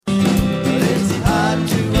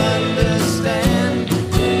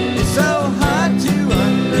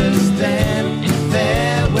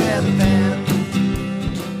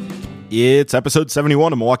It's episode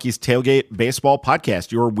 71 of Milwaukee's Tailgate Baseball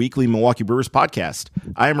Podcast, your weekly Milwaukee Brewers podcast.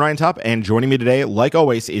 I am Ryan Top, and joining me today, like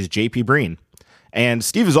always, is JP Breen. And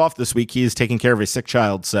Steve is off this week. He is taking care of a sick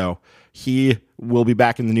child, so he will be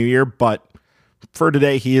back in the new year. But for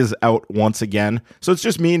today, he is out once again. So it's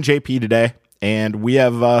just me and JP today, and we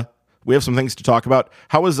have some things to talk about.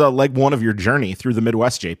 How was leg one of your journey through the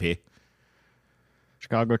Midwest, JP?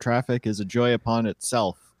 Chicago traffic is a joy upon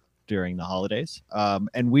itself during the holidays.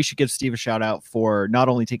 And we should give Steve a shout out for not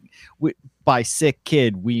only taking, by sick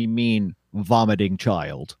kid, we mean vomiting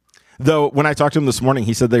child. Though when I talked to him this morning,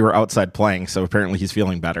 he said they were outside playing, so apparently he's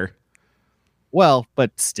feeling better. Well,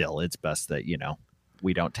 but still, it's best that,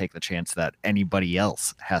 we don't take the chance that anybody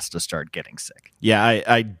else has to start getting sick. Yeah,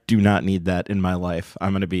 I do not need that in my life.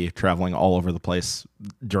 I'm going to be traveling all over the place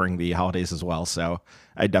during the holidays as well, so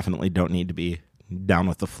I definitely don't need to be down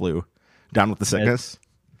with the flu, down with the sickness.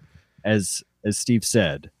 As Steve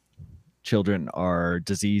said, children are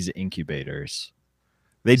disease incubators.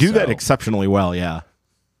 They do that exceptionally well, yeah.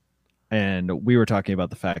 And we were talking about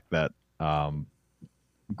the fact that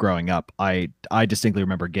growing up, I distinctly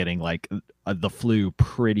remember getting the flu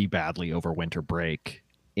pretty badly over winter break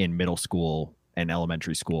in middle school and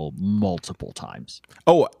elementary school multiple times.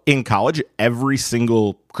 Oh, in college, every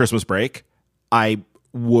single Christmas break, I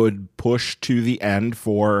would push to the end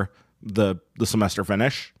for the semester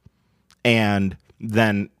finish. And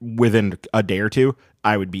then within a day or two,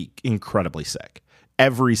 I would be incredibly sick.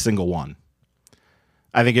 Every single one.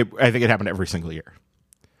 I think it happened every single year.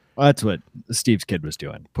 Well, that's what Steve's kid was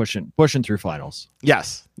doing, pushing through finals.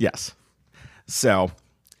 Yes. So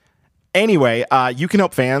anyway, you can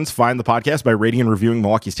help fans find the podcast by rating and reviewing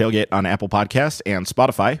Milwaukee's Tailgate on Apple Podcasts and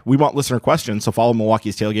Spotify. We want listener questions, so follow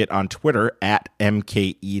Milwaukee's Tailgate on Twitter at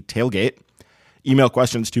MKE Tailgate. Email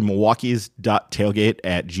questions to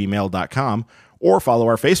milwaukees.tailgate@gmail.com or follow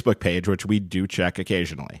our Facebook page, which we do check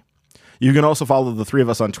occasionally. You can also follow the three of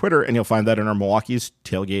us on Twitter, and you'll find that in our Milwaukee's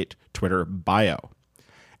Tailgate Twitter bio.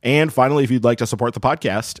 And finally, if you'd like to support the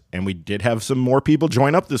podcast, and we did have some more people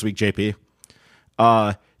join up this week, JP,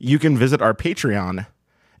 you can visit our Patreon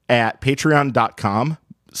at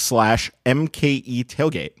patreon.com/MKE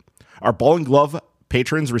Tailgate. Our Ball and Glove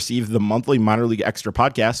patrons receive the monthly Minor League Extra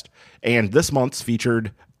podcast, and this month's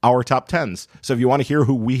featured our top 10s. So if you want to hear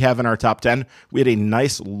who we have in our top 10, we had a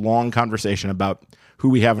nice long conversation about who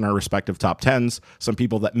we have in our respective top 10s, some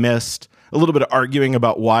people that missed, a little bit of arguing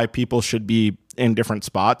about why people should be in different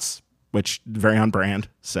spots, which very on brand.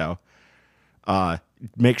 So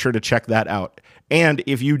make sure to check that out. And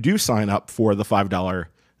if you do sign up for the $5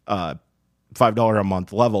 a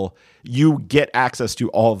month level, you get access to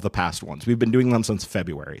all of the past ones. We've been doing them since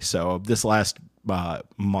February. So this last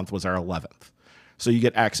month was our 11th. So you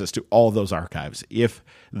get access to all of those archives if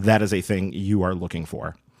that is a thing you are looking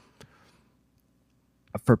for.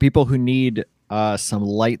 For people who need some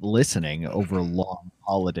light listening over long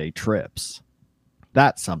holiday trips,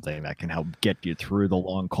 that's something that can help get you through the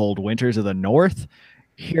long, cold winters of the North.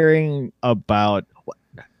 Hearing about...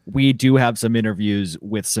 We do have some interviews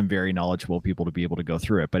with some very knowledgeable people to be able to go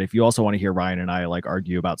through it. But if you also want to hear Ryan and I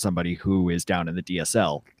argue about somebody who is down in the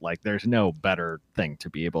DSL, there's no better thing to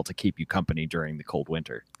be able to keep you company during the cold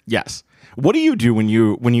winter. Yes. What do you do when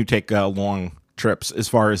you take long trips? As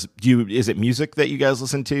far as is it music that you guys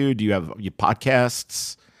listen to? Do you have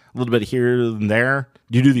podcasts? A little bit here and there.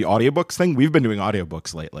 Do you do the audiobooks thing? We've been doing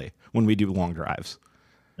audiobooks lately when we do long drives.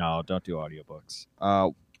 No, don't do audiobooks.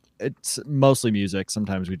 It's mostly music.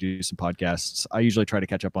 Sometimes we do some podcasts. I usually try to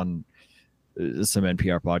catch up on some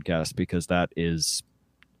NPR podcasts because that is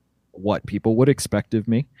what people would expect of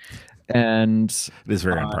me. And it is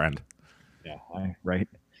very on brand. Yeah, right.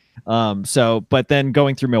 But then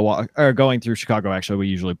going through Milwaukee or going through Chicago, actually, we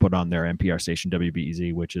usually put on their NPR station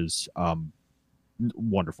WBEZ, which is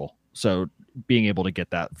wonderful. So being able to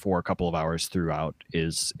get that for a couple of hours throughout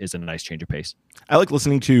is a nice change of pace. I like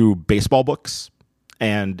listening to baseball books,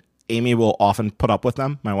 and Amy will often put up with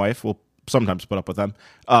them. My wife will sometimes put up with them.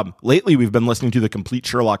 Lately, we've been listening to the complete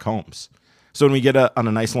Sherlock Holmes. So when we get on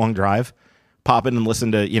a nice long drive, pop in and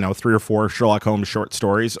listen to 3 or 4 Sherlock Holmes short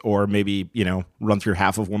stories, or maybe run through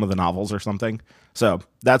half of one of the novels or something. So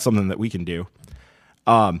that's something that we can do.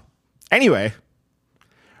 Anyway,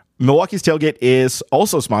 Milwaukee's Tailgate is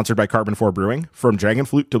also sponsored by Carbon 4 Brewing. From Dragon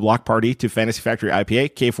Flute to Block Party to Fantasy Factory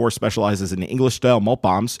IPA, K4 specializes in English-style malt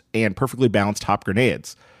bombs and perfectly balanced hop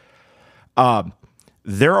grenades.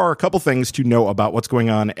 There are a couple things to know about what's going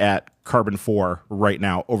on at Carbon 4 right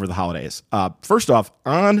now over the holidays. First off,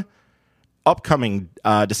 on upcoming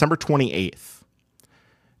December 28th,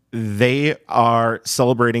 they are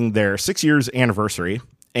celebrating their 6 years anniversary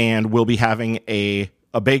and will be having a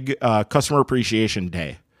a big customer appreciation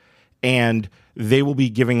day, and they will be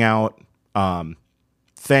giving out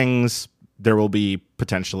things. There will be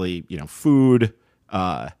potentially, food,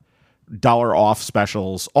 dollar off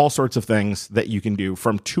specials, all sorts of things that you can do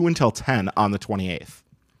from 2 until 10 on the 28th.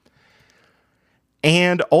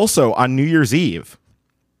 And also on New Year's Eve,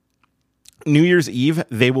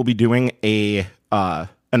 they will be doing an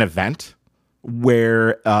event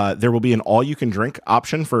where there will be an all-you-can-drink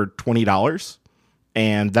option for $20,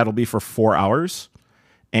 and that'll be for 4 hours,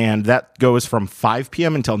 and that goes from 5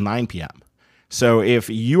 p.m. until 9 p.m. So if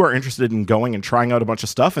you are interested in going and trying out a bunch of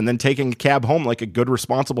stuff and then taking a cab home like a good,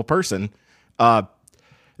 responsible person,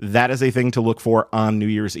 that is a thing to look for on New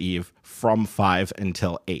Year's Eve from 5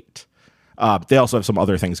 until 8. They also have some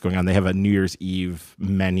other things going on. They have a New Year's Eve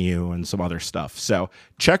menu and some other stuff. So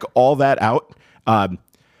check all that out.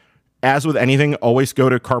 As with anything, always go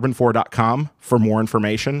to carbon4.com for more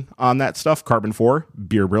information on that stuff. Carbon 4,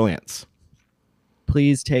 beer brilliance.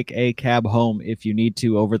 Please take a cab home if you need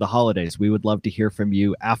to over the holidays. We would love to hear from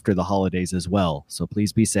you after the holidays as well. So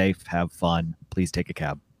please be safe, have fun. Please take a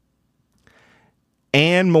cab.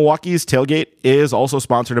 And Milwaukee's Tailgate is also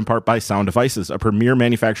sponsored in part by Sound Devices, a premier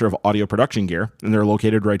manufacturer of audio production gear, and they're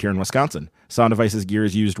located right here in Wisconsin. Sound Devices gear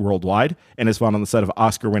is used worldwide and is found on the set of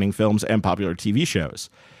Oscar-winning films and popular TV shows.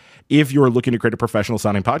 If you're looking to create a professional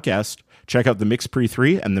sounding podcast, check out the Mix Pre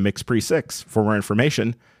 3 and the Mix Pre 6. For more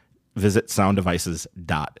information, visit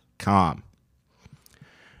sounddevices.com.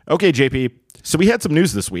 Okay, JP, so we had some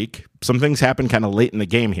news this week. Some things happened kind of late in the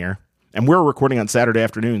game here, and we're recording on Saturday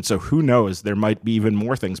afternoon, so who knows, there might be even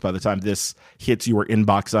more things by the time this hits your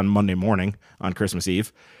inbox on Monday morning on Christmas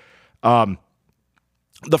Eve. The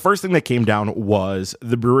first thing that came down was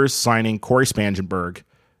the Brewers signing Corey Spangenberg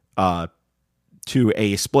to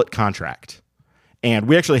a split contract. And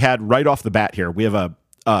we actually had right off the bat here, we have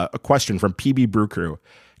a question from PB Brew Crew.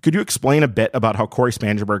 Could you explain a bit about how Corey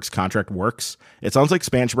Spangenberg's contract works? It sounds like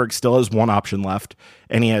Spangenberg still has one option left,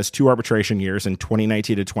 and he has 2 arbitration years in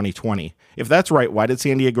 2019 to 2020. If that's right, why did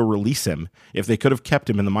San Diego release him if they could have kept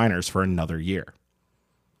him in the minors for another year?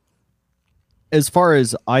 As far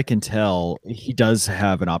as I can tell, he does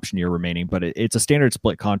have an option year remaining, but it's a standard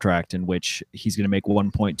split contract in which he's going to make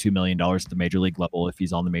 $1.2 million at the major league level if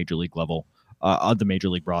he's on the major league level, on the major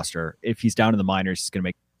league roster. If he's down in the minors, he's going to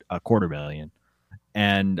make $250,000.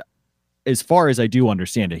 And as far as I do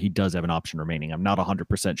understand it, he does have an option remaining. I'm not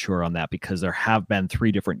 100% sure on that because there have been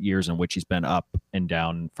 3 different years in which he's been up and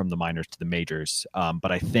down from the minors to the majors.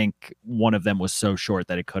 But I think one of them was so short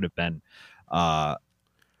that it could have been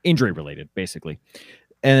injury related, basically.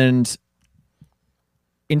 And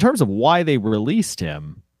in terms of why they released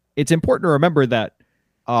him, it's important to remember that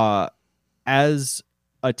as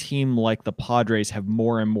a team like the Padres have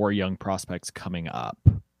more and more young prospects coming up,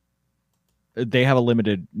 they have a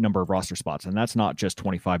limited number of roster spots, and that's not just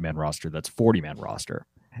 25-man roster, that's 40-man roster.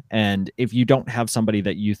 And if you don't have somebody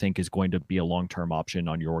that you think is going to be a long-term option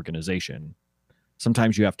on your organization,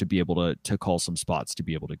 sometimes you have to be able to call some spots to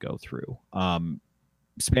be able to go through.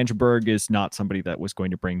 Spangenberg is not somebody that was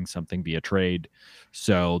going to bring something via trade,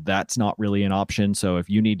 so that's not really an option. So if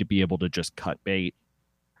you need to be able to just cut bait,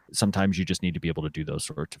 sometimes you just need to be able to do those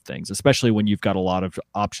sorts of things, especially when you've got a lot of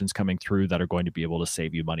options coming through that are going to be able to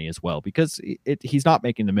save you money as well, because he's not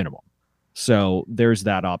making the minimum. So there's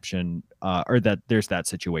that option, there's that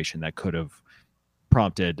situation that could have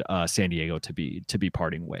prompted San Diego to be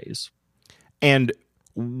parting ways. And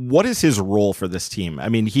what is his role for this team? I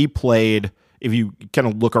mean, he played, if you kind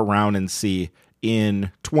of look around and see,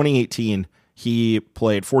 in 2018, he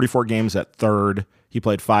played 44 games at third. He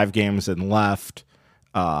played 5 games in left.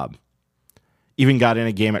 Even got in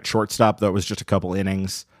a game at shortstop that was just a couple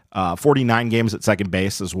innings. 49 games at second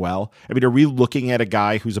base as well. I mean, are we looking at a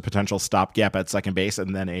guy who's a potential stopgap at second base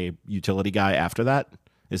and then a utility guy after that?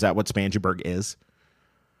 Is that what Spangenberg is?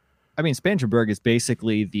 I mean, Spangenberg is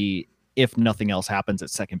basically if nothing else happens at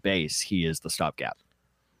second base, he is the stopgap,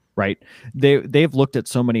 right? They've looked at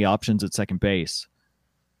so many options at second base,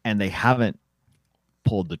 and they haven't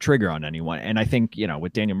pulled the trigger on anyone. And I think,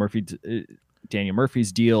 with Daniel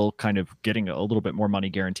Murphy's deal kind of getting a little bit more money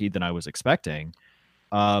guaranteed than I was expecting,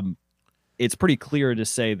 it's pretty clear to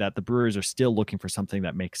say that the Brewers are still looking for something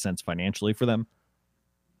that makes sense financially for them,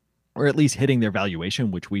 or at least hitting their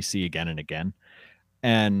valuation, which we see again and again.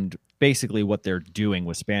 And basically what they're doing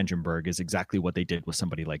with Spangenberg is exactly what they did with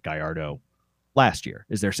somebody like Gallardo last year,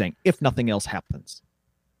 is they're saying, if nothing else happens,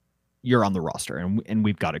 you're on the roster and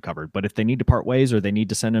we've got it covered. But if they need to part ways or they need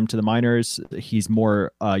to send him to the minors, he's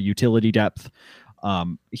more utility depth.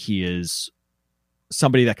 He is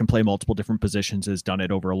somebody that can play multiple different positions, has done it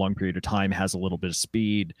over a long period of time, has a little bit of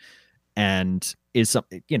speed. and is some,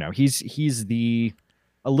 he's the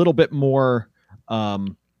a little bit more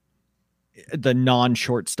the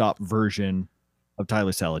non-shortstop version of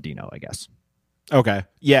Tyler Saladino, I guess. Okay.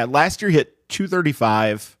 Yeah, last year he hit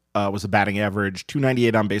 235 was a batting average,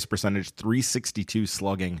 298 on base percentage, 362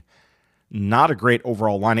 slugging. Not a great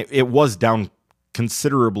overall line. It was down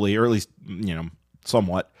considerably, or at least,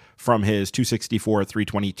 somewhat, from his 264,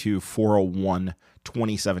 322, 401,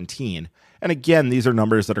 2017. And again, these are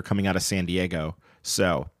numbers that are coming out of San Diego.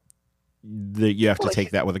 So you have to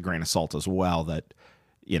take that with a grain of salt as well, that,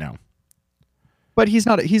 But he's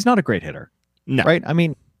not a great hitter. No. Right? I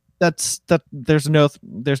mean, there's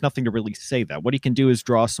nothing to really say that. What he can do is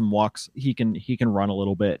draw some walks. He can run a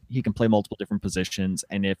little bit. He can play multiple different positions,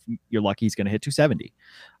 and if you're lucky, he's going to hit 270.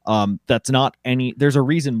 That's not any. There's a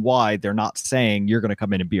reason why they're not saying you're going to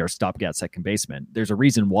come in and be our stopgap second baseman. There's a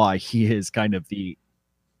reason why he is kind of the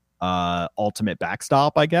ultimate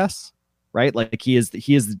backstop, I guess. Right? Like he is.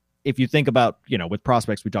 If you think about, with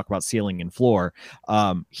prospects, we talk about ceiling and floor.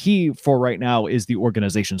 He, for right now, is the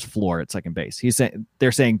organization's floor at second base.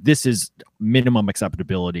 They're saying this is minimum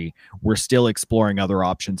acceptability. We're still exploring other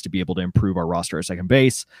options to be able to improve our roster at second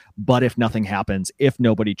base. But if nothing happens, if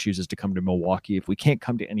nobody chooses to come to Milwaukee, if we can't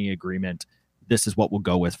come to any agreement, this is what we'll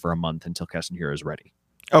go with for a month until Keston Hiura is ready.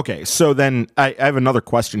 Okay, so then I have another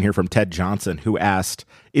question here from Ted Johnson, who asked,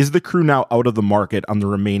 is the Crew now out of the market on the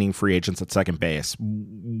remaining free agents at second base,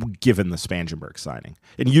 given the Spangenberg signing?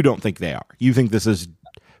 And you don't think they are. You think this is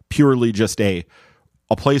purely just a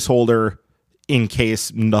placeholder in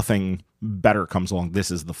case nothing better comes along. This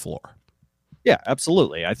is the floor. Yeah,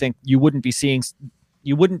 absolutely. I think you wouldn't be seeing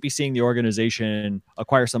the organization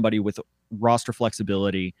acquire somebody with roster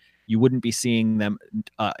flexibility. You wouldn't be seeing them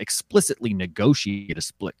explicitly negotiate a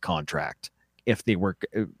split contract if they were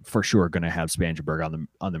for sure going to have Spangenberg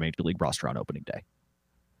on the major league roster on opening day.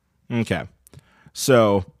 Okay,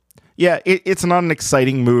 so yeah, it's not an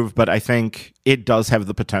exciting move, but I think it does have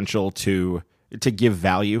the potential to give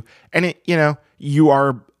value, and you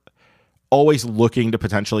are always looking to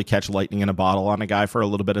potentially catch lightning in a bottle on a guy for a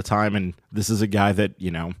little bit of time, and this is a guy that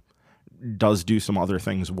does do some other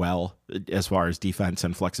things well as far as defense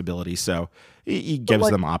and flexibility. So he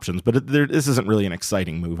gives them options, but this isn't really an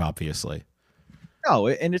exciting move, obviously. No,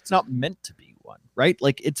 and it's not meant to be one, right?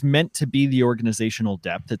 Like it's meant to be the organizational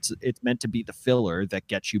depth. It's meant to be the filler that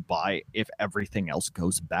gets you by if everything else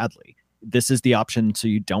goes badly. This is the option, so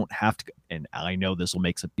you don't have to. And I know this will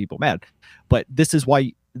make some people mad, but this is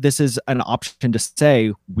why this is an option to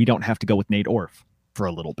say we don't have to go with Nate Orf for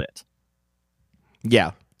a little bit.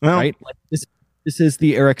 Yeah. Well, right? Like this is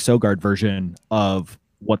the Eric Sogard version of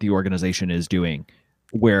what the organization is doing,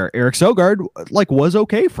 where Eric Sogard was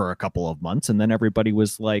okay for a couple of months, and then everybody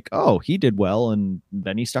was like, "Oh, he did well," and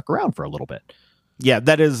then he stuck around for a little bit. Yeah,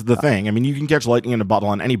 that is the thing. I mean, you can catch lightning in a bottle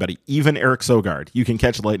on anybody, even Eric Sogard. You can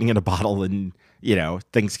catch lightning in a bottle, and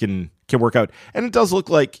things can work out. And it does look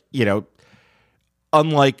like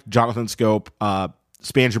unlike Jonathan Scope,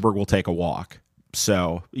 Spangenberg will take a walk.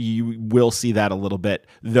 So you will see that a little bit,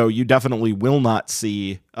 though you definitely will not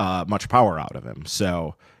see much power out of him.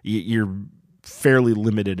 So you're fairly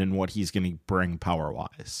limited in what he's going to bring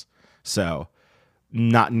power-wise. So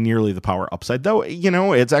not nearly the power upside, though,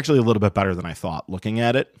 it's actually a little bit better than I thought looking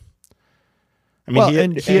at it. I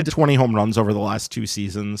mean, he had 20 home runs over the last 2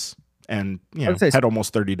 seasons and had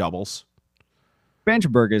almost 30 doubles.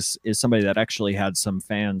 Spangenberg is somebody that actually had some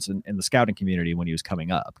fans in the scouting community when he was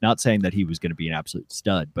coming up. Not saying that he was going to be an absolute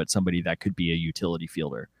stud, but somebody that could be a utility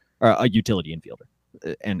fielder or a utility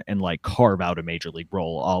infielder and carve out a major league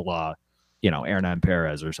role, a la Hernan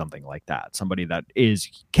Perez or something like that. Somebody that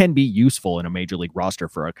can be useful in a major league roster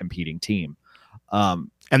for a competing team.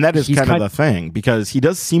 And that is kind of the thing, because he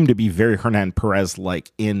does seem to be very Hernan Perez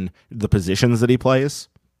like in the positions that he plays.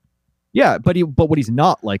 Yeah, but what he's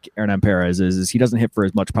not like Hernan Perez is he doesn't hit for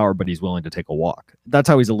as much power, but he's willing to take a walk. That's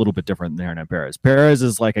how he's a little bit different than Hernan Perez. Perez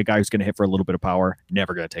is like a guy who's going to hit for a little bit of power,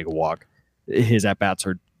 never going to take a walk. His at-bats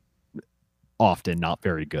are often not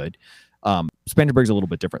very good. Spangenberg's a little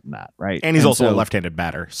bit different than that, right? And he's also a left-handed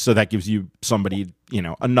batter, so that gives you somebody,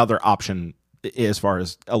 another option as far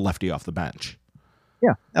as a lefty off the bench.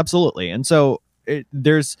 Yeah, absolutely. And so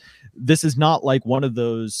this is not like one of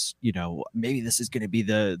those, maybe this is going to be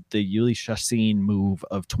the Yuli Chassin move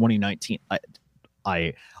of 2019.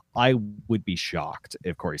 I would be shocked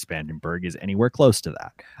if Corey Spangenberg is anywhere close to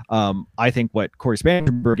that. I think what Corey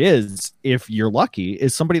Spangenberg is, if you're lucky,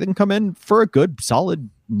 is somebody that can come in for a good, solid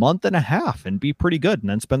month and a half and be pretty good, and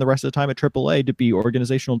then spend the rest of the time at AAA to be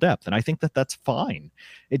organizational depth. And I think that that's fine.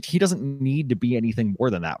 He doesn't need to be anything more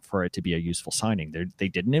than that for it to be a useful signing. They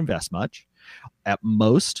didn't invest much. At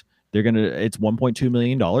most, It's $1.2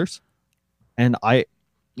 million. And I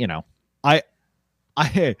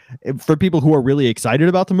for people who are really excited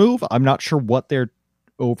about the move, I'm not sure what they're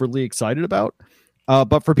overly excited about.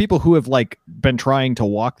 But for people who have like been trying to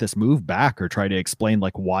walk this move back or try to explain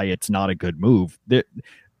like why it's not a good move,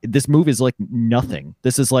 this move is like nothing.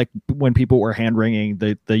 This is like when people were hand wringing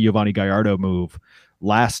the Giovanni Gallardo move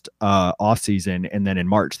last offseason, and then in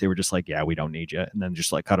March they were just like, yeah, we don't need you, and then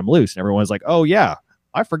just like cut him loose, and everyone's like, oh yeah,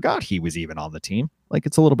 I forgot he was even on the team. Like,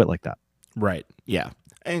 it's a little bit like that. Right. Yeah.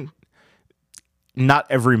 And not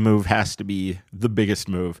every move has to be the biggest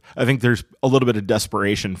move. I think there's a little bit of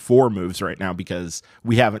desperation for moves right now because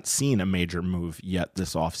we haven't seen a major move yet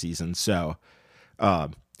this offseason. So,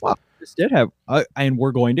 well, this did have, and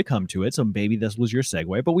we're going to come to it. So maybe this was your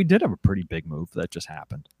segue, but we did have a pretty big move that just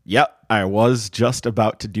happened. Yep, I was just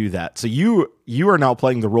about to do that. So you are now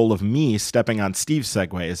playing the role of me stepping on Steve's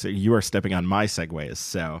segues. You are stepping on my segues.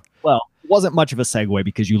 So, well, it wasn't much of a segue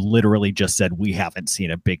because you literally just said we haven't seen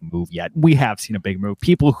a big move yet. We have seen a big move.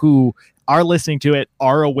 People who are listening to it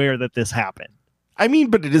are aware that this happened. I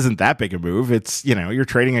mean, but it isn't that big a move. It's, you're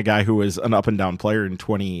trading a guy who was an up and down player in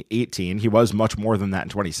 2018. He was much more than that in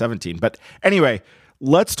 2017. But anyway,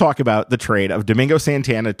 let's talk about the trade of Domingo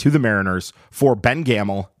Santana to the Mariners for Ben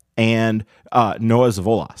Gamel and Noah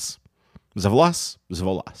Zavolas.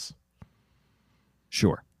 Zavolas.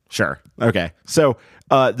 Sure. Okay. So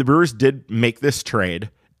the Brewers did make this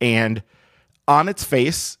trade, and on its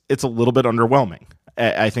face, it's a little bit underwhelming.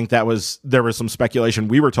 I think there was some speculation.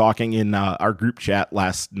 We were talking in our group chat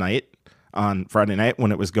last night on Friday night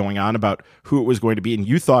when it was going on about who it was going to be, and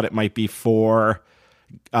you thought it might be for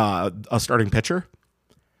a starting pitcher.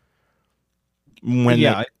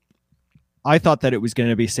 I thought that it was going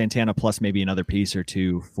to be Santana plus maybe another piece or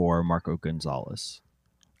two for Marco Gonzalez.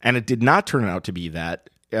 And it did not turn out to be that.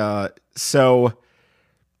 So,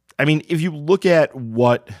 I mean, if you look at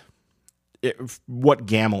what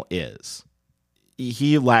Gamel is,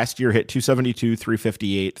 he last year hit 272,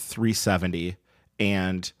 358, 370.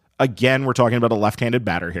 And again, we're talking about a left-handed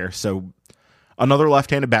batter here. So another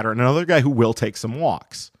left-handed batter and another guy who will take some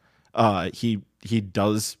walks. He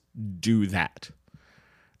does do that.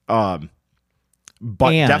 But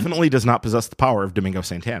definitely does not possess the power of Domingo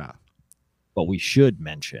Santana. But we should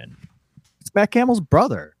mention it's Matt Gamel's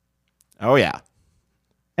brother. Oh yeah.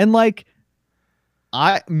 And like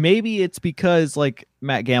maybe it's because like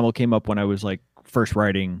Matt Gamel came up when I was like first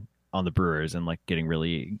writing on the Brewers and like getting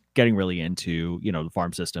really into, the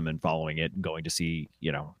farm system and following it and going to see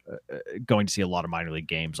a lot of minor league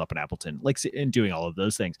games up in Appleton, like, and doing all of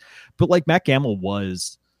those things. But like Matt Gamel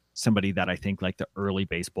was somebody that I think like the early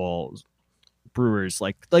baseball Brewers,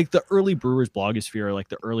 like the early Brewers blogosphere, like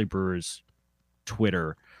the early Brewers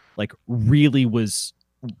Twitter, like really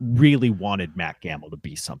wanted Matt Gamel to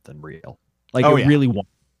be something real. Like really wanted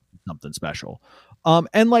something special.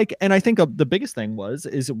 And I think the biggest thing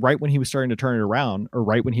is right when he was starting to turn it around, or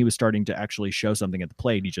right when he was starting to actually show something at the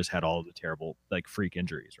plate, he just had all of the terrible like freak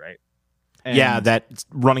injuries, right? And that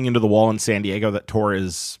running into the wall in San Diego that tore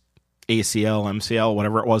his ACL, MCL,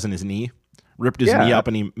 whatever it was in his knee, ripped his knee up,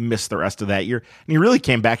 and he missed the rest of that year. And he really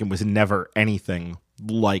came back and was never anything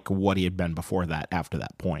like what he had been before that, after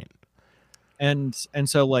that point. And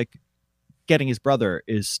so like getting his brother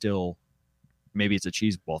is still, maybe it's a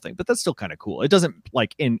cheeseball thing, but that's still kind of cool. It doesn't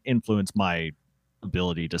like influence my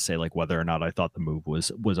ability to say like whether or not I thought the move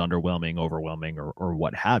was underwhelming, overwhelming, or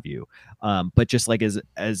what have you. But just like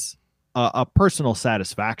as a personal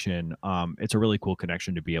satisfaction, it's a really cool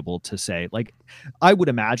connection to be able to say, like, I would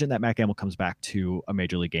imagine that Matt Gamel comes back to a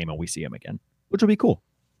major league game and we see him again, which will be cool.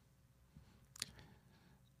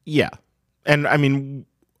 Yeah. And I mean,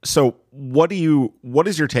 so what is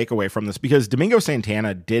your takeaway from this? Because Domingo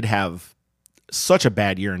Santana did have such a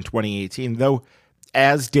bad year in 2018, though,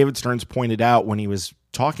 as David Stearns pointed out when he was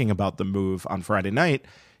talking about the move on Friday night,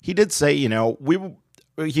 he did say,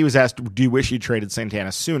 he was asked, do you wish you traded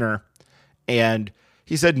Santana sooner? And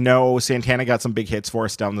he said, no, Santana got some big hits for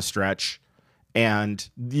us down the stretch. And,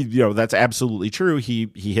 that's absolutely true. He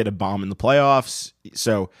hit a bomb in the playoffs.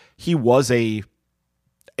 So he was a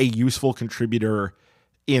useful contributor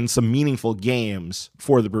in some meaningful games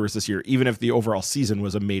for the Brewers this year, even if the overall season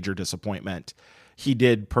was a major disappointment. He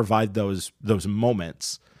did provide those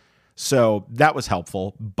moments. So that was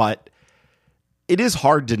helpful, but it is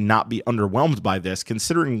hard to not be underwhelmed by this,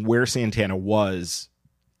 considering where Santana was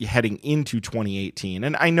heading into 2018.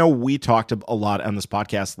 And I know we talked a lot on this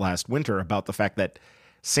podcast last winter about the fact that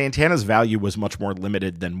Santana's value was much more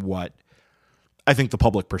limited than what I think the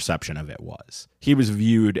public perception of it was. He was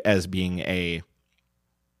viewed as being a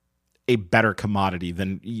better commodity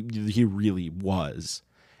than he really was.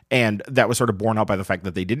 And that was sort of borne out by the fact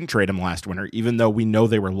that they didn't trade him last winter, even though we know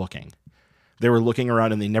they were looking. They were looking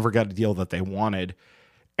around and they never got a deal that they wanted.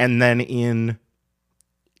 And then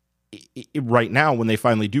right now, when they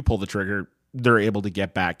finally do pull the trigger, they're able to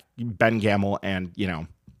get back Ben Gamel and,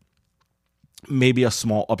 maybe a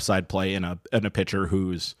small upside play in a pitcher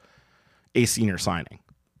who's a senior signing.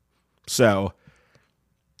 So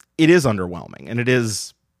it is underwhelming, and it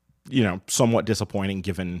is, somewhat disappointing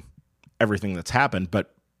given everything that's happened.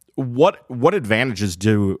 But what advantages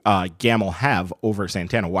do Gamel have over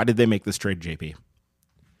Santana? Why did they make this trade, JP?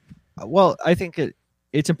 Well, I think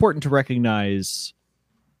it's important to recognize,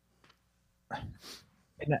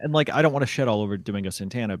 and I don't want to shed all over Domingo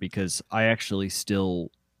Santana because I actually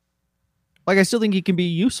still think he can be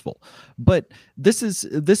useful. But this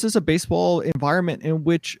is a baseball environment in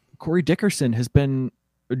which Corey Dickerson has been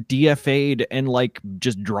DFA'd and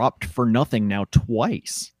just dropped for nothing now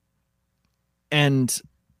twice. And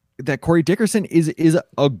that Corey Dickerson is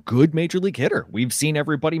a good major league hitter. We've seen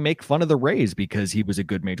everybody make fun of the Rays because he was a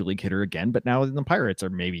good major league hitter again, but now the Pirates are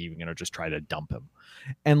maybe even going to just try to dump him.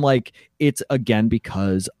 And it's again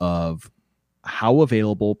because of how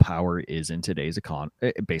available power is in today's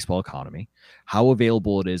baseball economy, how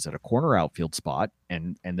available it is at a corner outfield spot,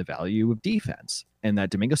 and the value of defense. And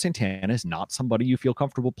that Domingo Santana is not somebody you feel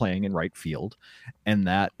comfortable playing in right field, and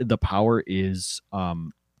that the power is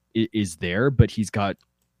there, but he's got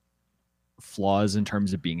flaws in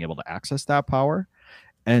terms of being able to access that power.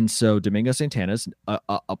 And so Domingo Santana's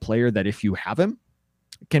a player that, if you have him,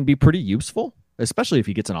 can be pretty useful, especially if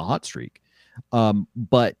he gets in a hot streak.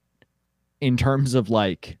 But in terms of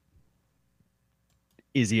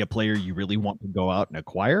is he a player you really want to go out and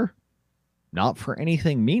acquire? Not for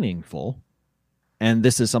anything meaningful. And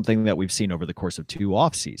this is something that we've seen over the course of 2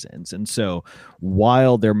 off seasons. And so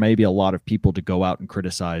while there may be a lot of people to go out and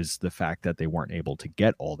criticize the fact that they weren't able to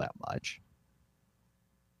get all that much,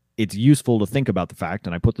 it's useful to think about the fact,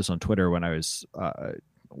 and I put this on Twitter when I was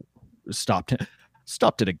stopped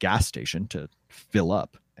at a gas station to fill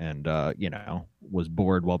up and, was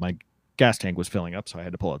bored while my gas tank was filling up. So I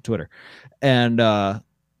had to pull out Twitter and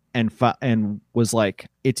was like,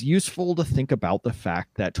 it's useful to think about the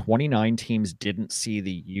fact that 29 teams didn't see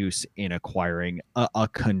the use in acquiring a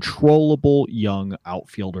controllable young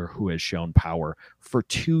outfielder who has shown power for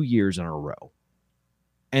 2 years in a row.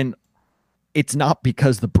 And it's not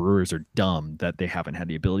because the Brewers are dumb that they haven't had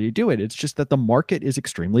the ability to do it. It's just that the market is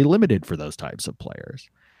extremely limited for those types of players.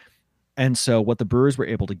 And so what the Brewers were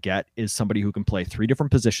able to get is somebody who can play 3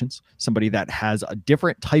 different positions, somebody that has a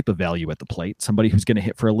different type of value at the plate, somebody who's going to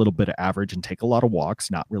hit for a little bit of average and take a lot of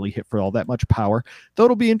walks, not really hit for all that much power. Though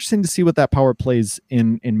it'll be interesting to see what that power plays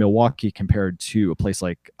in Milwaukee compared to a place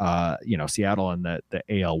like Seattle and the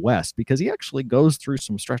AL West, because he actually goes through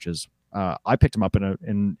some stretches. I picked him up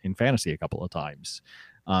in fantasy a couple of times,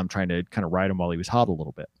 trying to kind of ride him while he was hot a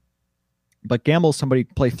little bit. But Gamel's somebody who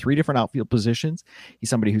can play 3 different outfield positions. He's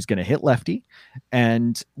somebody who's going to hit lefty.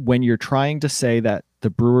 And when you're trying to say that the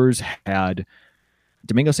Brewers had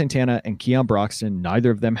Domingo Santana and Keon Broxton, neither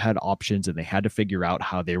of them had options, and they had to figure out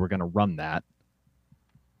how they were going to run that.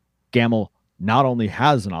 Gamel not only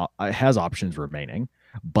has options remaining,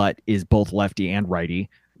 but is both lefty and righty.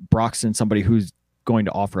 Broxton, somebody who's going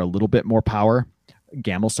to offer a little bit more power.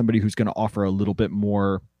 Gamel, somebody who's going to offer a little bit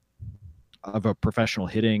more of a professional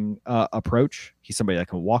hitting approach. He's somebody that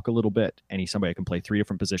can walk a little bit, and he's somebody that can play 3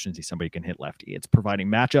 different positions. He's somebody who can hit lefty. It's providing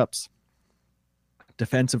matchups,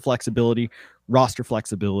 defensive flexibility, roster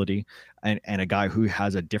flexibility, and a guy who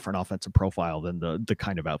has a different offensive profile than the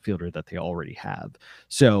kind of outfielder that they already have.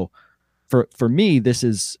 So for me, this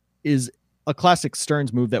is a classic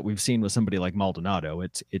Stearns move that we've seen with somebody like Maldonado.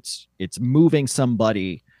 It's moving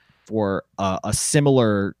somebody for a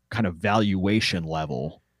similar kind of valuation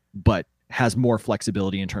level, but has more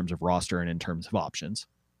flexibility in terms of roster and in terms of options.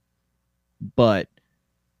 But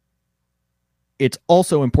it's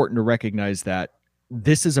also important to recognize that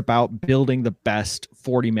this is about building the best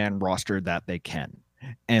 40-man roster that they can.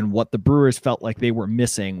 And what the Brewers felt like they were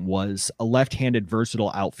missing was a left-handed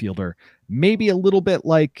versatile outfielder, maybe a little bit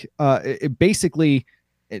like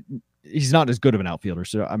he's not as good of an outfielder,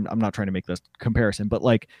 so I'm not trying to make this comparison, but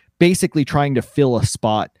basically trying to fill a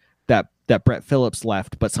spot that Brett Phillips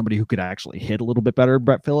left, but somebody who could actually hit a little bit better,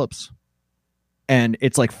 Brett Phillips. And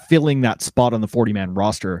it's like filling that spot on the 40-man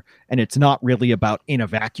roster, and it's not really about, in a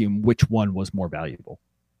vacuum, which one was more valuable.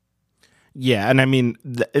 Yeah, and I mean,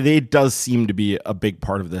 it does seem to be a big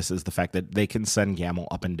part of this is the fact that they can send Gamel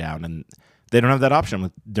up and down, and they don't have that option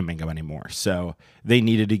with Domingo anymore. So they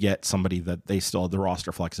needed to get somebody that they still had the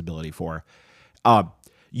roster flexibility for.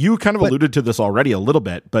 You kind of alluded to this already a little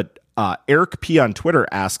bit, but Eric P on Twitter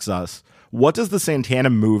asks us, what does the Santana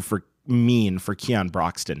move mean for Keon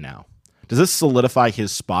Broxton now? Does this solidify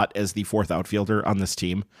his spot as the fourth outfielder on this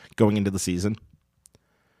team going into the season?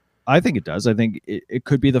 I think it does. I think it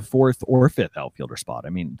could be the fourth or fifth outfielder spot. I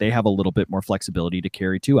mean, they have a little bit more flexibility to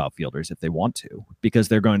carry two outfielders if they want to, because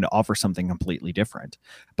they're going to offer something completely different.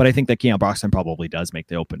 But I think that Keon Broxton probably does make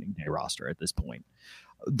the opening day roster at this point.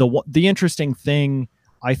 The interesting thing,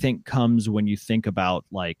 I think, comes when you think about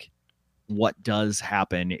like what does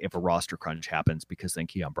happen if a roster crunch happens, because then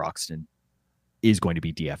Keon Broxton is going to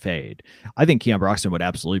be DFA'd. I think Keon Broxton would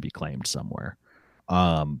absolutely be claimed somewhere.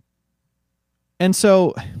 And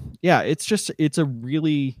so, yeah, it's a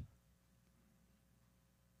really,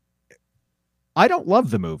 I don't love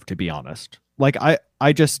the move, to be honest. Like, I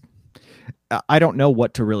don't know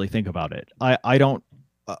what to really think about it. I don't,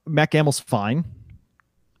 Matt Gamel's fine.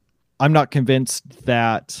 I'm not convinced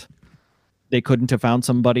that they couldn't have found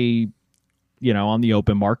somebody, on the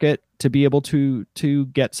open market to be able to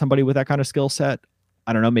get somebody with that kind of skill set.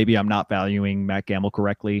 I don't know. Maybe I'm not valuing Matt Gamel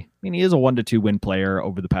correctly. I mean, he is a 1-2 win player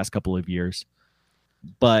over the past couple of years,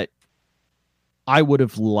 but I would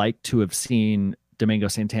have liked to have seen Domingo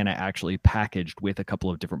Santana actually packaged with a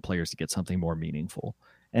couple of different players to get something more meaningful.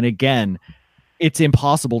 And again, it's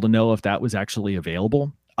impossible to know if that was actually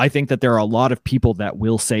available. I think that there are a lot of people that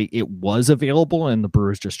will say it was available and the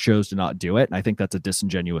Brewers just chose to not do it. And I think that's a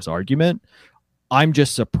disingenuous argument. I'm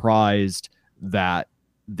just surprised that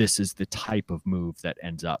this is the type of move that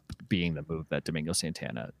ends up being the move that Domingo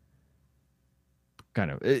Santana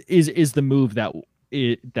kind of is the move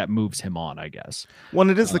that moves him on, I guess. Well,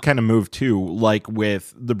 it is the kind of move too, like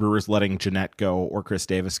with the Brewers letting Jeanette go or Chris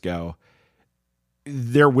Davis go.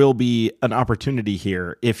 There will be an opportunity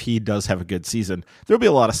here if he does have a good season. There'll be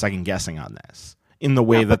a lot of second guessing on this in the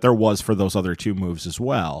way that there was for those other two moves as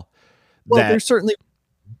well. Well, there's certainly,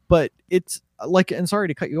 but it's like, and sorry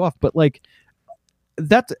to cut you off, but like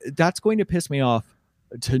that's going to piss me off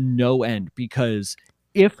to no end, because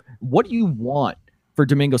what do you want for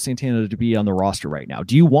Domingo Santana to be on the roster right now?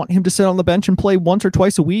 Do you want him to sit on the bench and play once or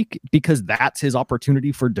twice a week because that's his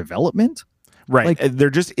opportunity for development? Right. Like,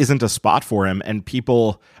 there just isn't a spot for him. And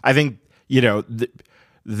people, I think,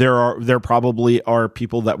 there probably are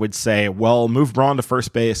people that would say, well, move Braun to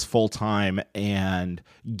first base full time and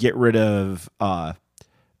get rid of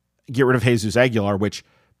Jesus Aguilar, which,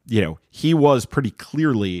 he was pretty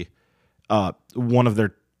clearly one of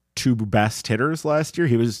their two best hitters last year.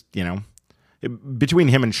 He was, between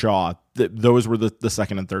him and Shaw, those were the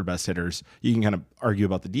second and third best hitters. You can kind of argue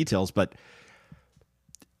about the details, but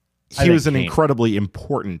he was an incredibly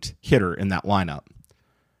important hitter in that lineup.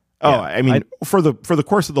 Yeah, I mean, for the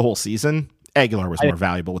course of the whole season, Aguilar was more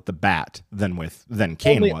valuable with the bat than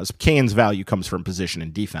Kane was. Kane's value comes from position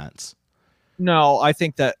and defense. No, I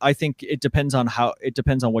think it depends on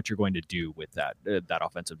what you're going to do with that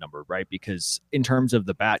offensive number, right? Because in terms of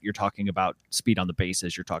the bat, you're talking about speed on the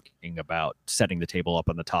bases. You're talking about setting the table up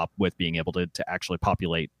on the top with being able to actually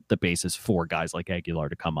populate the bases for guys like Aguilar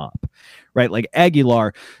to come up, right? Like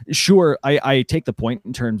Aguilar, sure, I take the point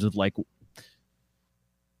in terms of like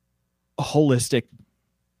a holistic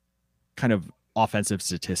kind of offensive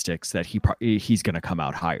statistics that he's going to come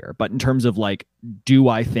out higher. But in terms of like, do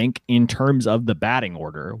I think in terms of the batting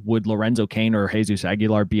order, would Lorenzo Cain or Jesus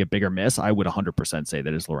Aguilar be a bigger miss? I would 100% say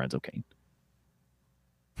that is Lorenzo Cain.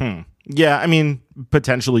 Yeah, I mean,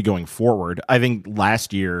 potentially going forward, I think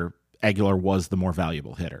last year Aguilar was the more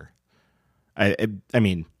valuable hitter. I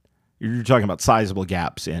mean, you're talking about sizable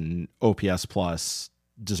gaps in OPS plus,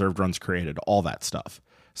 deserved runs created, all that stuff.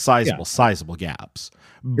 Sizable gaps.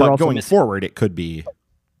 But going forward, it could be.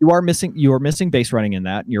 You are missing base running in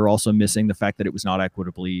that. You're also missing the fact that it was not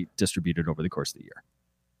equitably distributed over the course of the year.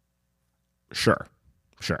 Sure.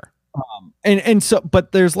 And so,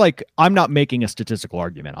 but there's like, I'm not making a statistical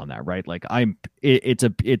argument on that, right? Like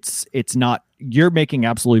it's not, you're making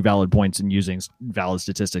absolutely valid points and using valid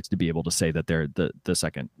statistics to be able to say that they're the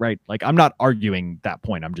second, right? Like, I'm not arguing that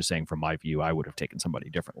point. I'm just saying from my view, I would have taken somebody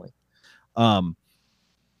differently.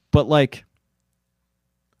 But like,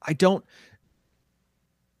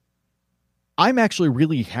 I'm actually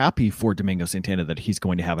really happy for Domingo Santana that he's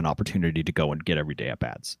going to have an opportunity to go and get everyday at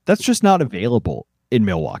bats. That's just not available in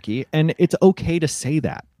Milwaukee. And it's okay to say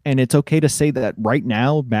that. And it's okay to say that right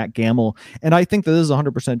now, Matt Gamel, and I think that this is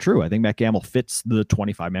 100% true. I think Matt Gamel fits the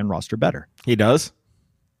 25-man roster better. He does?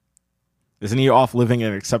 Isn't he off living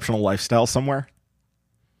an exceptional lifestyle somewhere?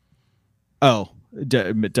 Oh,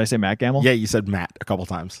 did I say Matt Gamel? Yeah, you said Matt a couple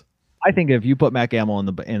times. I think if you put Matt Gamel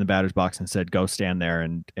in the batter's box and said, go stand there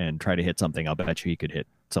and try to hit something, I'll bet you he could hit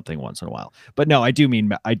something once in a while. But no, I do mean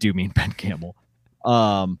Ben Gamel.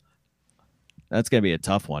 That's going to be a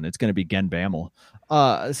tough one. It's going to be Gen Bammel.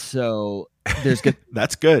 So there's good.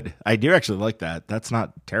 That's good. I do actually like that. That's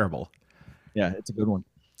not terrible. Yeah, it's a good one.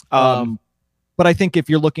 But I think if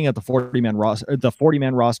you're looking at the 40-man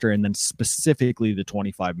roster, and then specifically the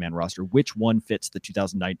 25-man roster, which one fits the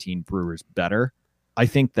 2019 Brewers better? I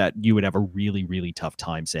think that you would have a really, really tough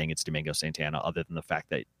time saying it's Domingo Santana, other than the fact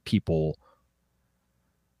that people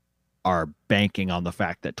are banking on the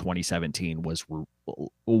fact that 2017 was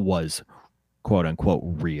quote unquote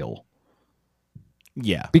real.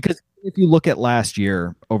 Yeah. Because if you look at last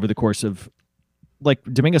year, over the course of, like,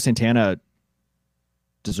 Domingo Santana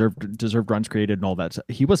deserved runs created and all that,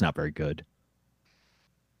 he was not very good.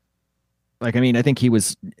 Like, I mean, I think he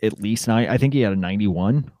was at least 9. I think he had a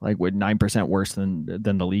 91, like, with 9% worse than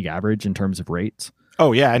the league average in terms of rates.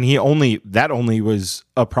 Oh yeah, and that only was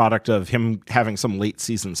a product of him having some late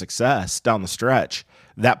season success down the stretch.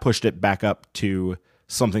 That pushed it back up to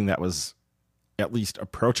something that was at least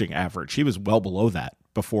approaching average. He was well below that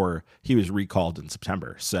before he was recalled in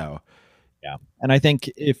September. So, yeah. And I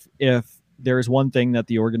think if there is one thing that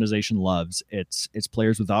the organization loves, it's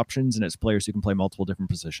players with options, and it's players who can play multiple different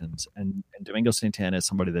positions. And Domingo Santana is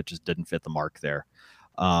somebody that just didn't fit the mark there.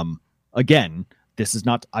 Again, this is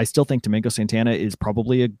not. I still think Domingo Santana is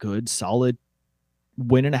probably a good, solid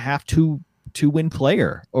 1.5 to win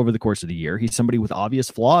player over the course of the year. He's somebody with obvious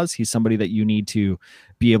flaws. He's somebody that you need to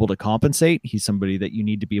be able to compensate. He's somebody that you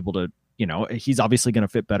need to be able to, he's obviously going to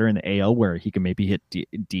fit better in the AL where he can maybe hit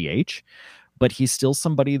DH, but he's still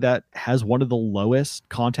somebody that has one of the lowest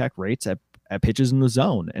contact rates at pitches in the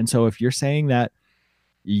zone. And so if you're saying that,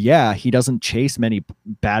 yeah, he doesn't chase many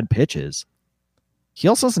bad pitches, he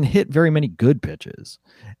also doesn't hit very many good pitches.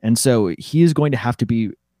 And so he is going to have to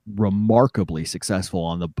be remarkably successful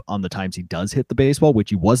on the times he does hit the baseball, which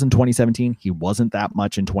he was in 2017. He wasn't that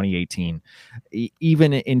much in 2018.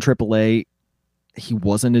 Even in AAA, he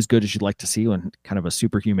wasn't as good as you'd like to see in kind of a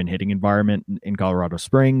superhuman hitting environment in Colorado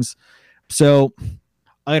Springs. So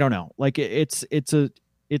I don't know. Like, it's a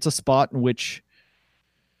spot in which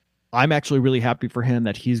I'm actually really happy for him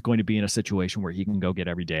that he's going to be in a situation where he can go get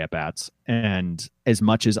every day at bats. And as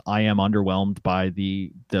much as I am underwhelmed by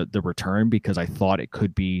the return, because I thought it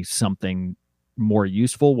could be something more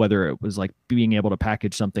useful, whether it was like being able to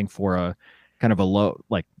package something for a kind of a low,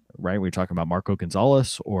 like, right, we're talking about Marco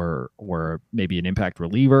Gonzalez or maybe an impact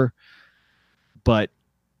reliever, but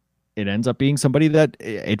it ends up being somebody that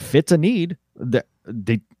it fits a need that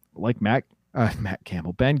they like.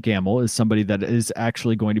 Ben Gamel is somebody that is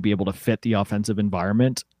actually going to be able to fit the offensive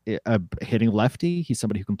environment. Hitting lefty, he's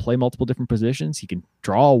somebody who can play multiple different positions. He can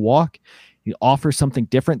draw a walk. He offers something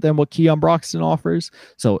different than what Keon Broxton offers.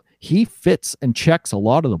 So he fits and checks a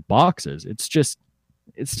lot of the boxes. It's just,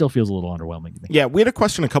 it still feels a little underwhelming to me. Yeah, we had a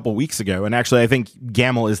question a couple weeks ago, and actually I think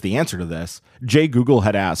Gamel is the answer to this. Jay Google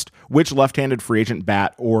had asked which left-handed free agent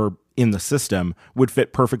bat or in the system would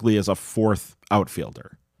fit perfectly as a fourth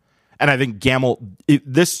outfielder. And I think Gamel,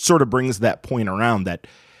 this sort of brings that point around that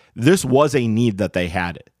this was a need that they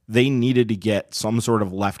had. They needed to get some sort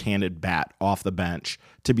of left-handed bat off the bench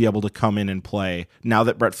to be able to come in and play. Now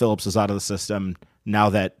that Brett Phillips is out of the system, now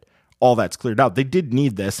that all that's cleared out, they did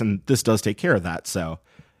need this, and this does take care of that. So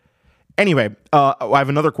anyway, I have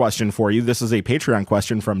another question for you. This is a Patreon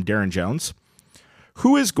question from Darren Jones.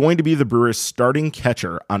 Who is going to be the Brewers' starting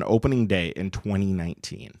catcher on opening day in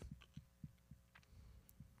 2019?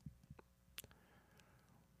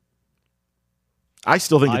 I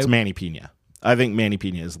still think it's Manny Pena. I think Manny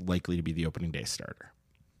Pena is likely to be the opening day starter.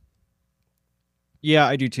 Yeah,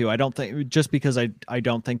 I do too. I don't think, just because I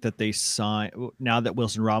don't think that they sign, now that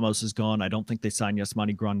Wilson Ramos is gone, I don't think they sign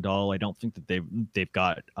Yasmani Grandal. I don't think that they've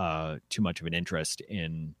got too much of an interest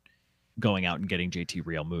in going out and getting JT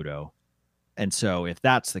Realmuto. And so if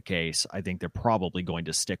that's the case, I think they're probably going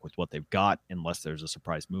to stick with what they've got unless there's a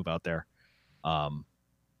surprise move out there. And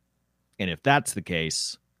if that's the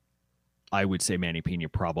case, I would say Manny Pena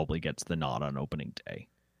probably gets the nod on opening day.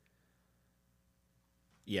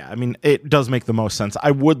 Yeah, I mean, it does make the most sense.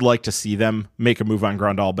 I would like to see them make a move on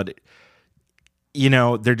Grandal, but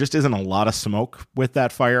there just isn't a lot of smoke with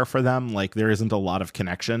that fire for them. Like, there isn't a lot of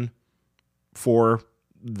connection for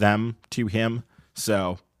them to him.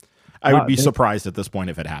 So I would be surprised at this point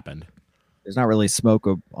if it happened. There's not really smoke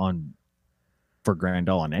for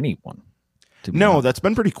Grandal on anyone. No, that's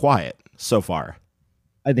been pretty quiet so far.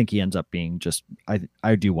 I think he ends up being just.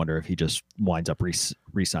 I do wonder if he just winds up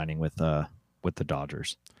re-signing with the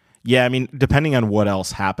Dodgers. Yeah, I mean, depending on what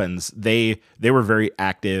else happens, they were very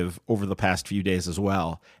active over the past few days as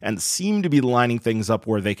well, and seem to be lining things up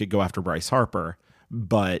where they could go after Bryce Harper.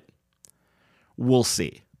 But we'll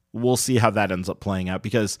see. we'll see how that ends up playing out,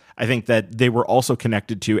 because I think that they were also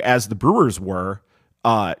connected to, as the Brewers were,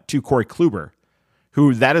 to Corey Kluber,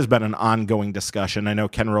 who that has been an ongoing discussion. I know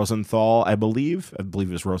Ken Rosenthal, I believe it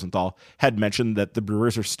was Rosenthal, had mentioned that the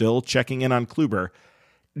Brewers are still checking in on Kluber.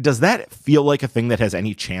 Does that feel like a thing that has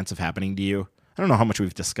any chance of happening to you? I don't know how much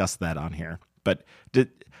we've discussed that on here, but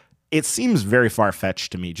it seems very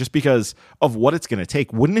far-fetched to me just because of what it's going to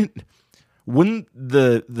take. Wouldn't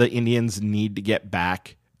the Indians need to get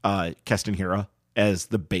back Keston Hiura as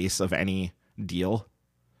the base of any deal?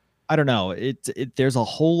 I don't know. There's a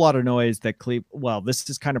whole lot of noise that this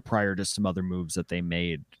is kind of prior to some other moves that they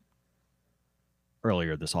made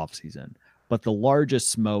earlier this offseason. But the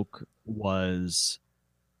largest smoke was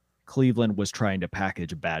Cleveland was trying to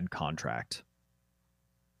package a bad contract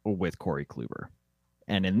with Corey Kluber.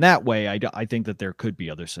 And in that way, I think that there could be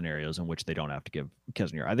other scenarios in which they don't have to give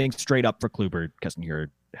Keston Hiura. I think straight up for Kluber, Keston Hiura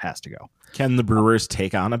has to go. Can the Brewers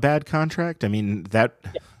take on a bad contract? I mean, that...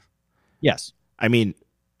 Yes. I mean,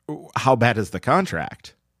 how bad is the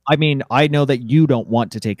contract? I mean, I know that you don't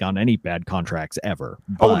want to take on any bad contracts ever.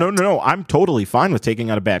 Oh, no. I'm totally fine with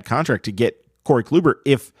taking on a bad contract to get Corey Kluber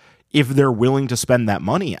if they're willing to spend that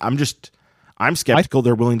money. I'm skeptical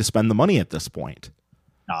they're willing to spend the money at this point.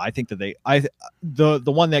 No, I think that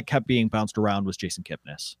the one that kept being bounced around was Jason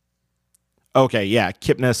Kipnis. Okay, yeah,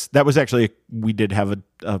 Kipnis. That was actually, we did have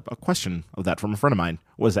a question of that from a friend of mine,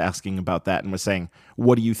 was asking about that and was saying,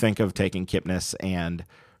 what do you think of taking Kipnis and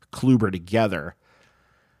Kluber together?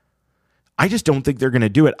 I just don't think they're going to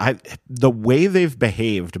do it. The way they've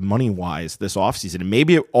behaved money-wise this offseason, and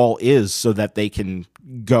maybe it all is so that they can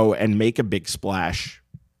go and make a big splash,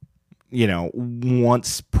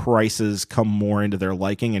 once prices come more into their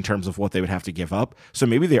liking in terms of what they would have to give up. So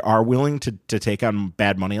maybe they are willing to take on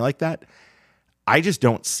bad money like that. I just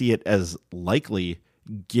don't see it as likely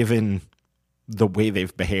given the way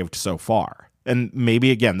they've behaved so far. And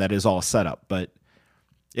maybe, again, that is all set up, but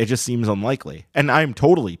it just seems unlikely. And I'm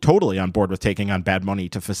totally on board with taking on bad money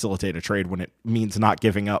to facilitate a trade when it means not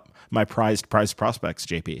giving up my prized prospects,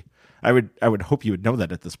 JP. I would hope you would know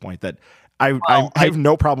that at this point, that I have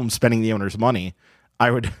no problem spending the owner's money. I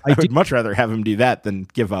would much rather have him do that than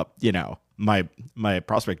give up, my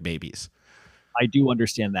prospect babies. I do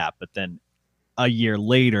understand that, but then a year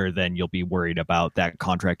later, then you'll be worried about that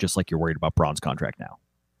contract, just like you're worried about Braun's contract now.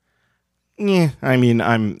 Yeah, I mean,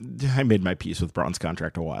 I made my peace with Braun's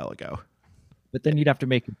contract a while ago. But then you'd have to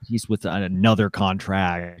make a peace with another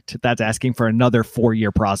contract. That's asking for another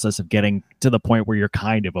 4-year process of getting to the point where you're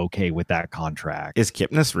kind of okay with that contract. Is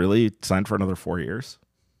Kipnis really signed for another 4 years?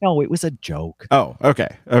 No, it was a joke. Oh,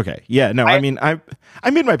 okay. Yeah, no, I mean, I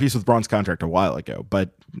made my peace with Braun's contract a while ago,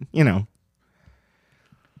 but,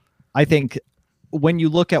 I think when you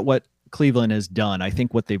look at what Cleveland has done, I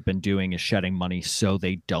think what they've been doing is shedding money so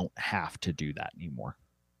they don't have to do that anymore.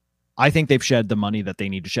 I think they've shed the money that they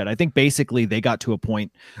need to shed. I think basically they got to a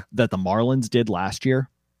point that the Marlins did last year,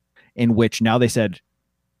 in which now they said,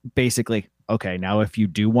 basically, okay, now if you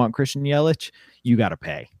do want Christian Yelich, you got to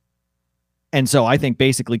pay. And so I think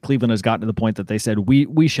basically Cleveland has gotten to the point that they said,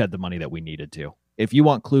 we shed the money that we needed to. If you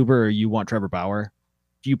want Kluber or you want Trevor Bauer,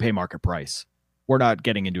 you pay market price. We're not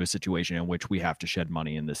getting into a situation in which we have to shed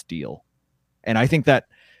money in this deal. And I think that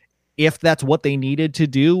if that's what they needed to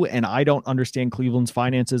do, and I don't understand Cleveland's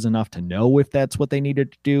finances enough to know if that's what they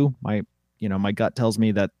needed to do, my gut tells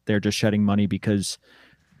me that they're just shedding money because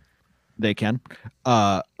they can.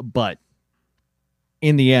 But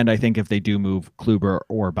in the end, I think if they do move Kluber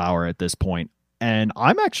or Bauer at this point, and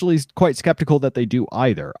I'm actually quite skeptical that they do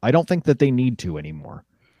either. I don't think that they need to anymore.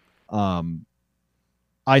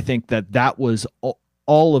 I think that was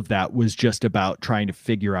all of that was just about trying to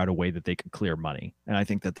figure out a way that they could clear money. And I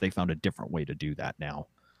think that they found a different way to do that now.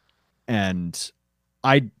 And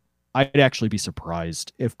I'd actually be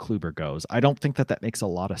surprised if Kluber goes. I don't think that makes a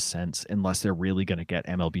lot of sense unless they're really going to get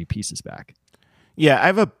MLB pieces back. Yeah, I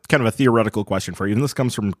have a kind of a theoretical question for you. And this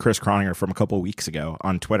comes from Chris Croninger from a couple of weeks ago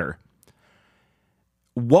on Twitter.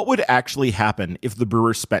 What would actually happen if the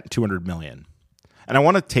Brewers spent $200 million? And I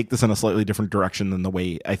want to take this in a slightly different direction than the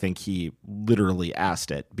way I think he literally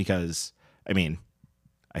asked it, because, I mean,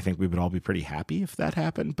 I think we would all be pretty happy if that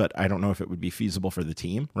happened, but I don't know if it would be feasible for the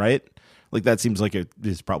team, right? Like, that seems like it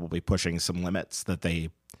is probably pushing some limits that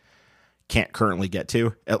they can't currently get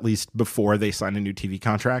to, at least before they sign a new TV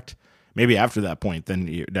contract. Maybe after that point, then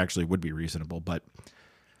it actually would be reasonable. But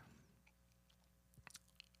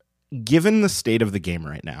given the state of the game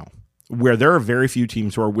right now, where there are very few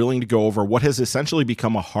teams who are willing to go over what has essentially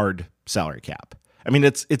become a hard salary cap. I mean,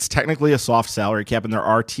 it's technically a soft salary cap, and there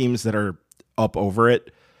are teams that are up over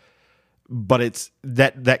it, but it's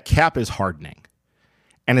that cap is hardening.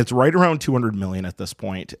 and it's right around 200 million at this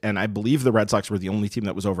point. And I believe the Red Sox were the only team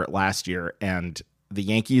that was over it last year, and the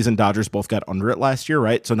Yankees and Dodgers both got under it last year,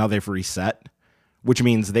 right? So now they've reset, which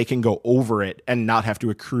means they can go over it and not have to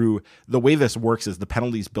accrue. The way this works is the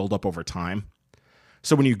penalties build up over time.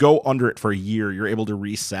 So when you go under it for a year, you're able to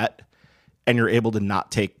reset and you're able to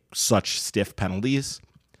not take such stiff penalties.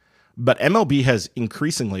 But MLB has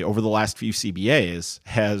increasingly, over the last few CBAs,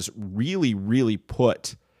 has really, really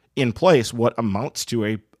put in place what amounts to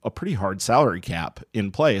a pretty hard salary cap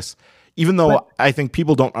in place, even though I think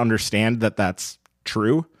people don't understand that that's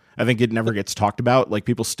true. I think it never gets talked about. Like,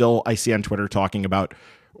 people still, I see on Twitter talking about,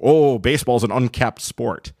 oh, baseball's an uncapped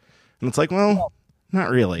sport. And it's like, well, not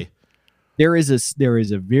really. There is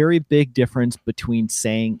a very big difference between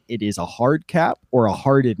saying it is a hard cap or a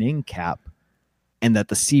hardening cap, and that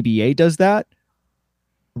the CBA does that,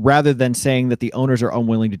 rather than saying that the owners are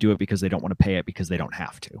unwilling to do it because they don't want to pay it because they don't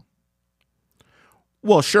have to.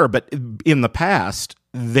 Well, sure, but in the past,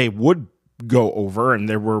 they would go over, and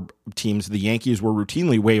there were teams, the Yankees were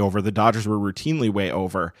routinely way over, the Dodgers were routinely way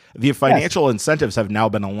over. The financial incentives have now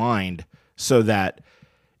been aligned so that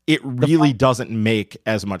it really doesn't make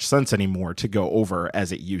as much sense anymore to go over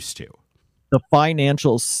as it used to. The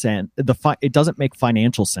financial sense, it doesn't make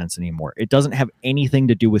financial sense anymore. It doesn't have anything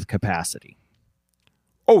to do with capacity.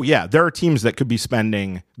 Oh, yeah, there are teams that could be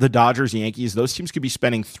spending, the Dodgers, Yankees, those teams could be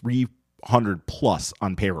spending 300 plus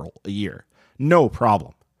on payroll a year. No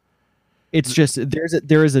problem. It's just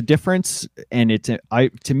there is a difference, and it's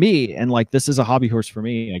to me, and like, this is a hobby horse for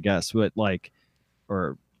me, I guess, but like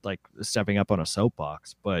stepping up on a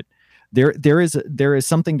soapbox, but there is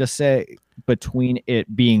something to say between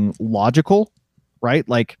it being logical, right?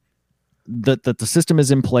 Like that the system is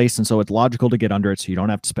in place, and so it's logical to get under it, so you don't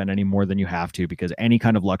have to spend any more than you have to, because any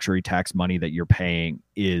kind of luxury tax money that you're paying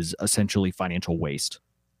is essentially financial waste,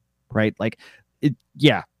 right? Like,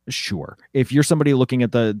 sure, if you're somebody looking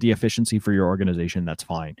at the efficiency for your organization, that's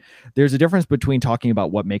fine. There's a difference between talking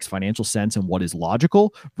about what makes financial sense and what is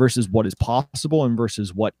logical versus what is possible and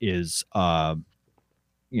versus what is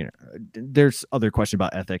there's other question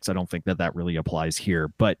about ethics. I don't think that really applies here,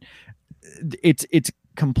 but it's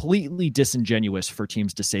completely disingenuous for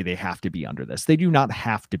teams to say they have to be under this. They do not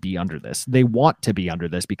have to be under this. They want to be under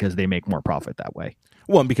this because they make more profit that way.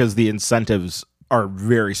 Well, and because the incentives are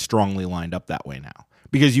very strongly lined up that way now.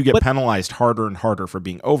 Because you get penalized harder and harder for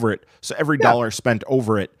being over it. So every dollar spent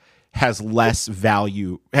over it has less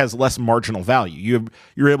value, has less marginal value.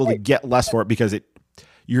 You're able to get less for it because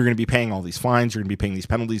you're going to be paying all these fines. You're going to be paying these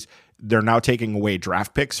penalties. They're now taking away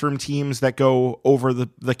draft picks from teams that go over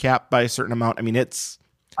the cap by a certain amount. I mean,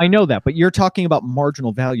 I know that, but you're talking about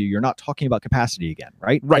marginal value. You're not talking about capacity again,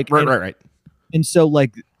 right? Right. And so,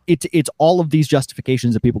 like, it's all of these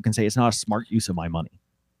justifications that people can say it's not a smart use of my money.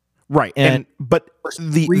 Right. But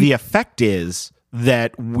the effect is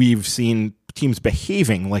that we've seen teams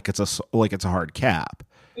behaving like it's a hard cap.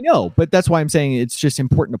 I know, but that's why I'm saying it's just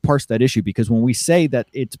important to parse that issue, because when we say that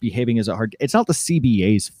it's behaving as a hard, it's not the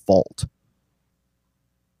CBA's fault.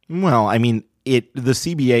 Well, I mean, the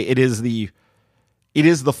CBA, it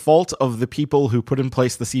is the fault of the people who put in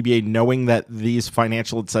place the CBA, knowing that these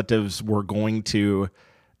financial incentives were going to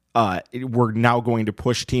we're now going to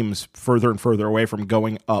push teams further and further away from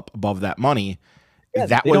going up above that money.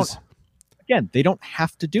 Yeah, they don't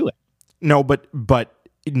have to do it. No, but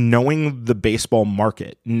knowing the baseball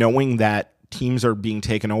market, knowing that teams are being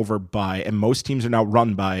taken over by, and most teams are now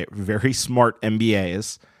run by very smart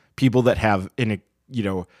MBAs, people that have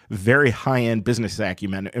very high end business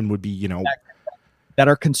acumen and would be that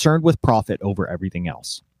are concerned with profit over everything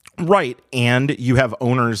else. Right, and you have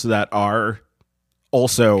owners that are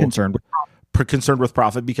also concerned with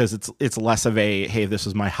profit because it's less of a, hey, this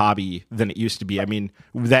is my hobby than it used to be. I mean,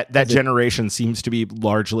 that generation seems to be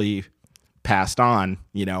largely passed on.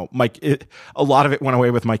 A lot of it went away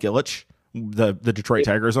with Mike Ilitch, the Detroit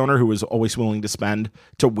Tigers owner, who was always willing to spend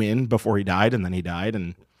to win before he died, and then he died,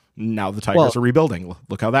 and now the Tigers are rebuilding.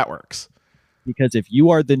 Look how that works. Because if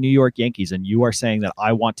you are the New York Yankees and you are saying that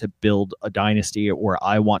I want to build a dynasty or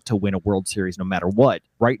I want to win a World Series no matter what,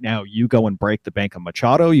 right now you go and break the bank on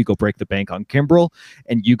Machado, you go break the bank on Kimbrel,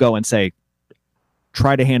 and you go and say,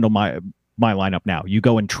 try to handle my lineup now. You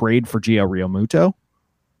go and trade for Gio Realmuto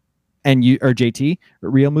or JT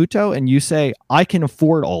Realmuto, and you say, I can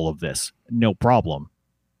afford all of this, no problem.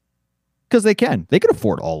 Because they can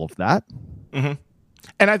afford all of that. Mm-hmm.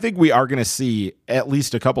 And I think we are going to see at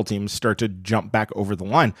least a couple teams start to jump back over the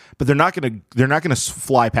line, but they're not going to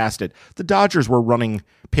fly past it. The Dodgers were running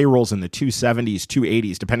payrolls in the 270s,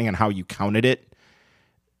 280s, depending on how you counted it,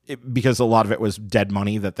 because a lot of it was dead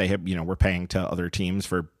money that they were paying to other teams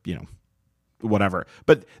for whatever.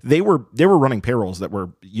 But they were running payrolls that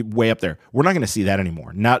were way up there. We're not going to see that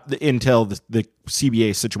anymore. Not until the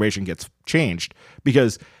CBA situation gets changed,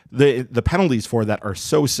 because the penalties for that are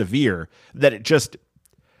so severe that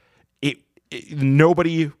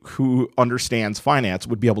nobody who understands finance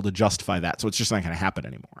would be able to justify that. So it's just not going to happen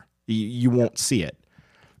anymore. You won't see it.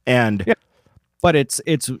 And yeah. But it's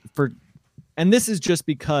for, and this is just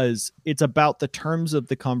because it's about the terms of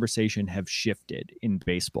the conversation have shifted in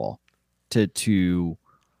baseball to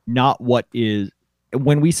not what is,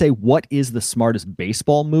 when we say what is the smartest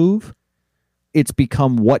baseball move, it's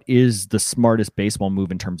become what is the smartest baseball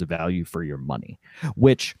move in terms of value for your money,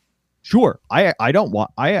 which sure, I don't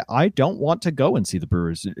want to go and see the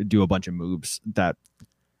Brewers do a bunch of moves that,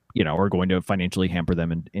 you know, are going to financially hamper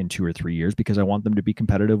them in 2 or 3 years, because I want them to be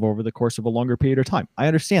competitive over the course of a longer period of time. I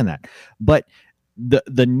understand that. But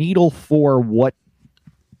the needle for what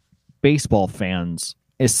baseball fans,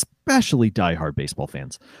 especially diehard baseball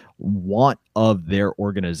fans, want of their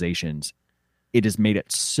organizations, it has made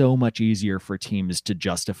it so much easier for teams to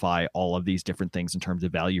justify all of these different things in terms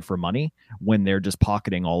of value for money when they're just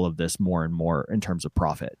pocketing all of this more and more in terms of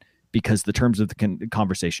profit, because the terms of the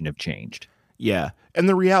conversation have changed. Yeah. And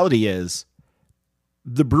the reality is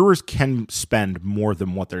the Brewers can spend more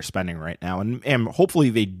than what they're spending right now. And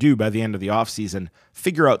hopefully they do, by the end of the offseason,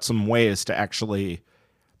 figure out some ways to actually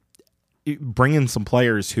bring in some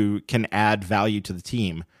players who can add value to the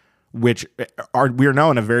team, we are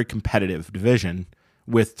now in a very competitive division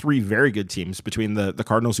with 3 very good teams, between the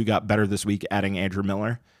Cardinals, who got better this week adding Andrew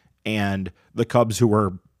Miller, and the Cubs, who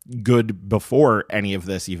were good before any of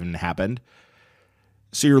this even happened.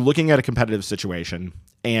 So you're looking at a competitive situation,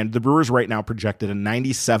 and the Brewers right now projected a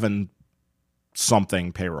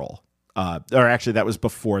 97-something payroll. Or actually, that was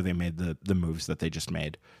before they made the moves that they just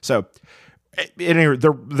made. So they're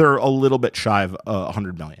a little bit shy of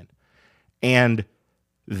 $100 million. And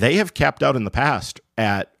they have capped out in the past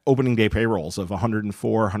at opening day payrolls of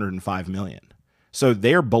 104, 105 million. So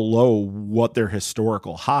they're below what their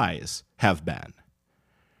historical highs have been.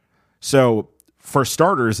 So for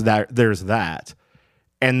starters, there's that.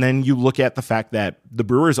 And then you look at the fact that the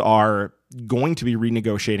Brewers are going to be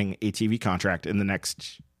renegotiating a TV contract in the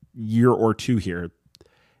next year or 2 here,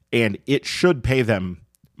 and it should pay them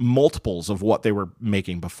multiples of what they were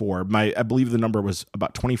making before. I believe the number was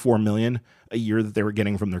about $24 million a year that they were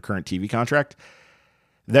getting from their current TV contract.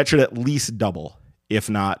 That should at least double, if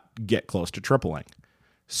not get close to tripling.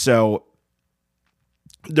 So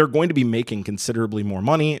they're going to be making considerably more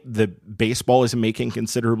money. The baseball is making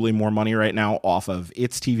considerably more money right now off of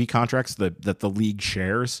its TV contracts that the league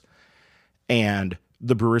shares. And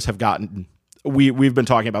the Brewers have gotten, we've been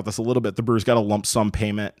talking about this a little bit, the Brewers got a lump sum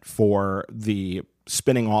payment for the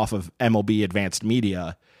spinning off of MLB Advanced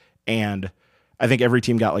Media, and I think every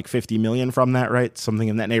team got like $50 million from that, right? Something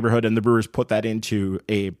in that neighborhood. And the Brewers put that into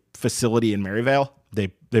a facility in Maryvale. They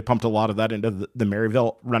pumped a lot of that into the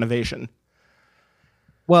Maryvale renovation.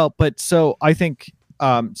 Well, but so I think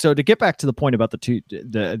so to get back to the point about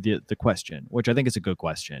the question, which I think is a good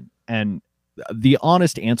question, and the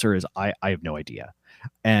honest answer is I have no idea,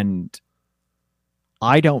 and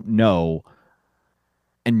I don't know,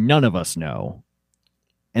 and none of us know.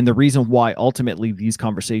 And the reason why ultimately these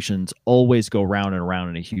conversations always go round and around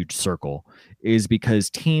in a huge circle is because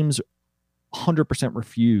teams 100%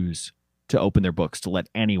 refuse to open their books to let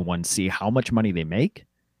anyone see how much money they make,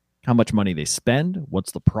 how much money they spend,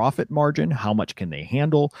 what's the profit margin, how much can they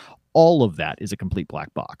handle. All of that is a complete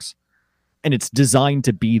black box. And it's designed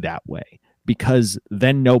to be that way because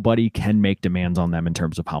then nobody can make demands on them in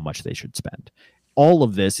terms of how much they should spend. All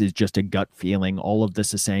of this is just a gut feeling. All of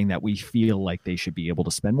this is saying that we feel like they should be able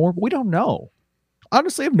to spend more, but we don't know.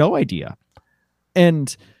 Honestly, I have no idea.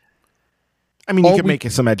 And I mean, you can make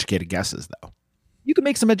some educated guesses, though. You can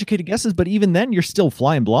make some educated guesses, but even then, you're still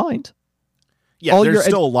flying blind. Yeah, there's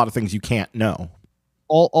still a lot of things you can't know.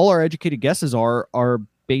 All our educated guesses are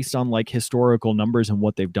based on like historical numbers and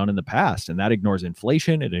what they've done in the past, and that ignores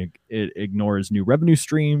inflation. It ignores new revenue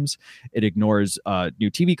streams. It ignores new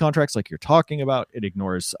TV contracts, like you're talking about. It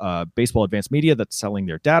ignores Baseball Advanced Media that's selling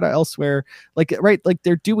their data elsewhere. Like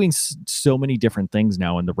they're doing so many different things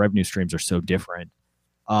now, and the revenue streams are so different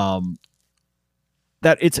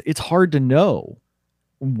that it's hard to know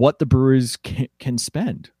what the Brewers can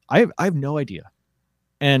spend. I have no idea,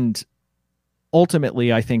 and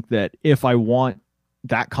ultimately, I think that if I want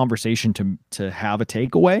that conversation to have a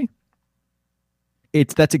takeaway,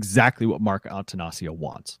 that's exactly what Mark Attanasio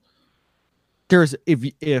wants.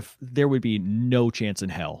 If there would be no chance in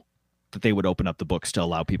hell that they would open up the books to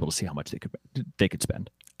allow people to see how much they could spend.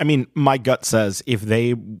 I mean, my gut says if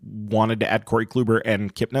they wanted to add Corey Kluber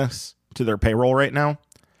and Kipnis, to their payroll right now,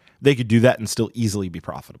 they could do that and still easily be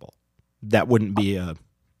profitable. That wouldn't be a...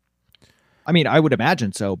 I mean, I would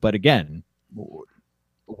imagine so, but again,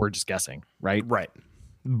 we're just guessing, right? Right.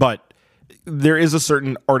 But there is a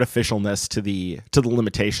certain artificialness to the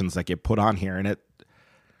limitations that get put on here, and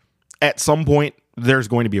at some point there's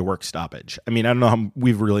going to be a work stoppage. I mean, I don't know how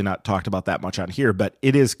we've really not talked about that much on here, but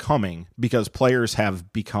it is coming because players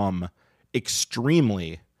have become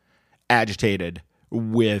extremely agitated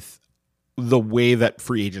with the way that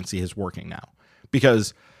free agency is working now.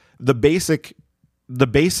 Because the basic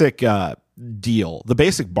deal, the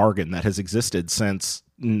basic bargain that has existed since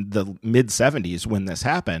the mid 70s when this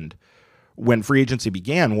happened, when free agency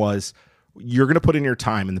began, was you're going to put in your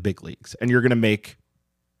time in the big leagues and you're going to make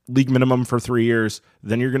league minimum for 3 years.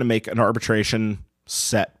 Then you're going to make an arbitration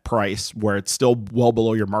set price where it's still well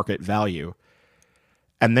below your market value.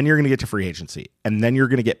 And then you're going to get to free agency, and then you're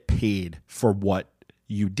going to get paid for what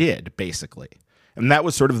you did, basically. And that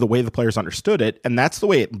was sort of the way the players understood it. And that's the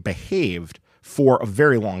way it behaved for a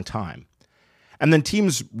very long time. And then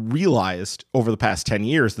teams realized over the past 10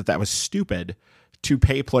 years that was stupid to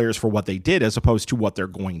pay players for what they did as opposed to what they're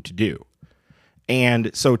going to do.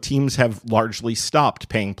 And so teams have largely stopped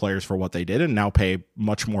paying players for what they did and now pay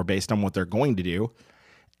much more based on what they're going to do.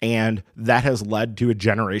 And that has led to a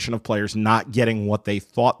generation of players not getting what they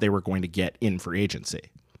thought they were going to get in free agency.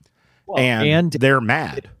 Well, and they're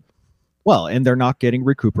mad. Well, and they're not getting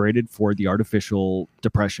recuperated for the artificial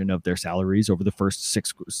depression of their salaries over the first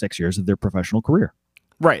six years of their professional career.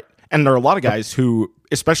 Right. And there are a lot of guys who,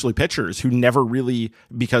 especially pitchers, who never really,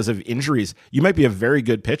 because of injuries, you might be a very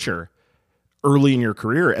good pitcher early in your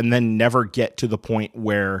career and then never get to the point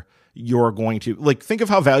where you're going to, like, think of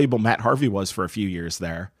how valuable Matt Harvey was for a few years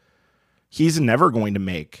there. He's never going to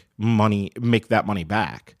make that money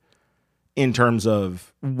back in terms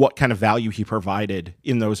of what kind of value he provided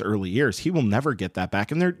in those early years. He will never get that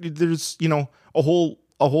back. And there's, a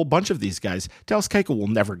whole bunch of these guys. Dallas Keuchel will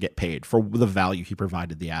never get paid for the value he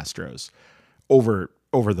provided the Astros over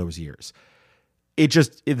those years.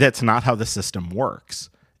 That's not how the system works.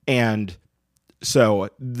 And so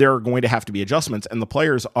there are going to have to be adjustments, and the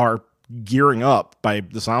players are gearing up by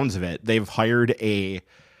the sounds of it. They've hired a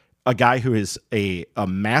guy who is a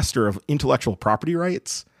master of intellectual property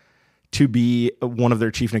rights to be one of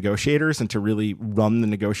their chief negotiators and to really run the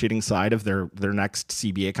negotiating side of their next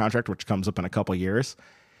CBA contract, which comes up in a couple of years.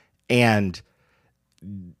 And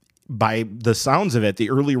by the sounds of it, the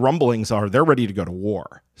early rumblings are they're ready to go to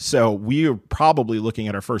war. So we are probably looking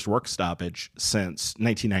at our first work stoppage since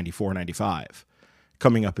 1994-95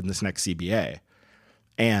 coming up in this next CBA.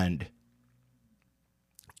 And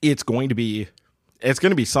it's going to be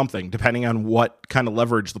something depending on what kind of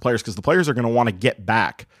leverage the players, because the players are going to want to get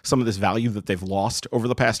back some of this value that they've lost over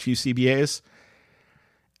the past few CBAs.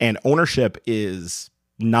 And ownership is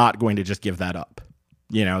not going to just give that up.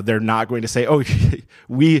 They're not going to say, oh,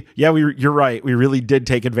 you're right. We really did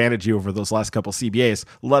take advantage of you over those last couple CBAs.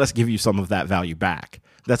 Let us give you some of that value back.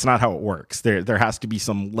 That's not how it works. There has to be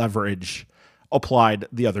some leverage applied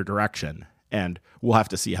the other direction. And we'll have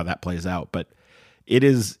to see how that plays out. But it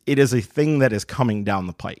is a thing that is coming down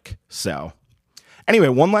the pike. So anyway,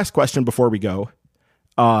 one last question before we go.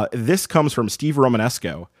 This comes from Steve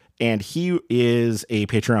Romanesco, and he is a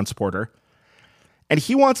Patreon supporter. And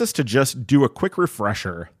he wants us to just do a quick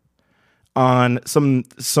refresher on some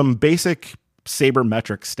basic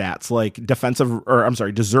sabermetric stats like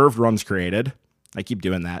deserved runs created. I keep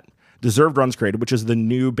doing that. Deserved runs created, which is the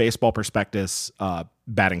new Baseball Prospectus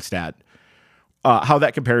batting stat. How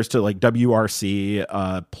that compares to like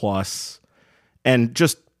WRC plus, and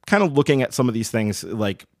just kind of looking at some of these things,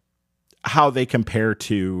 like how they compare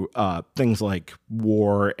to things like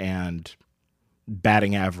WAR and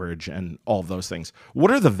batting average and all of those things.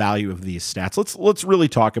 What are the value of these stats? Let's really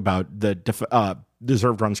talk about the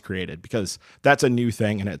deserved runs created, because that's a new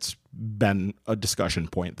thing and it's been a discussion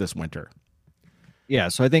point this winter. Yeah,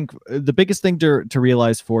 so I think the biggest thing to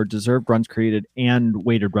realize for deserved runs created and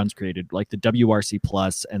weighted runs created, like the WRC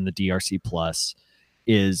plus and the DRC plus,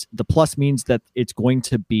 is the plus means that it's going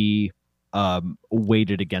to be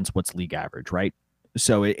weighted against what's league average, right?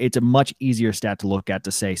 So it's a much easier stat to look at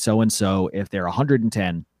to say so-and-so, if they're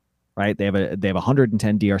 110, right? They have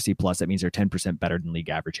 110 DRC plus, that means they're 10% better than league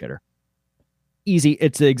average hitter. Easy.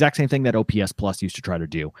 It's the exact same thing that OPS plus used to try to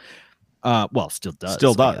do. Well, still does.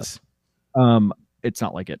 Still does. It's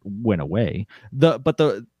not like it went away. But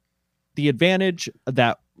the advantage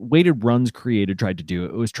that weighted runs created tried to do,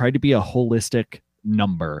 it was tried to be a holistic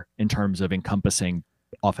number in terms of encompassing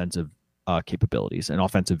offensive capabilities and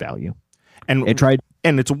offensive value. And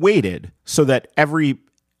it's weighted so that every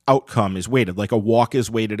outcome is weighted. Like a walk is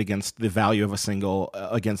weighted against the value of a single,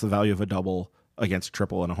 against the value of a double, against a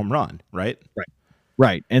triple, and a home run, right?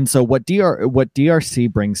 Right. And so what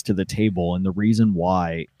DRC brings to the table, and the reason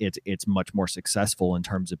why it's much more successful in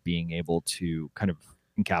terms of being able to kind of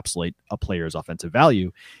encapsulate a player's offensive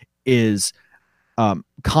value, is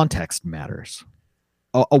context matters.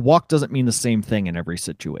 A walk doesn't mean the same thing in every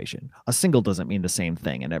situation. A single doesn't mean the same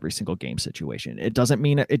thing in every single game situation. It doesn't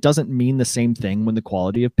mean the same thing when the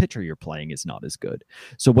quality of pitcher you're playing is not as good.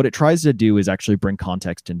 So what it tries to do is actually bring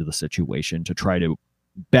context into the situation to try to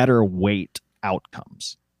better weight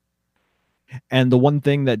outcomes. And the one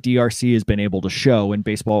thing that DRC has been able to show, and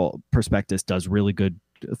Baseball Prospectus does really good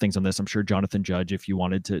things on this. I'm sure Jonathan Judge, if you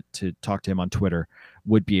wanted to talk to him on Twitter,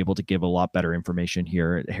 would be able to give a lot better information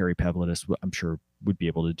here. Harry Pavlidis, I'm sure, would be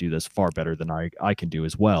able to do this far better than I can do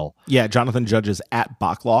as well. Yeah, Jonathan Judge is at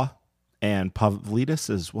Backlaw, and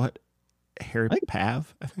Pavlidis is what? Harry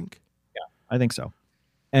Pav, I think. Yeah, I think so.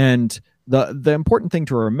 And the important thing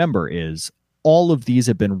to remember is all of these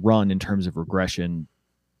have been run in terms of regression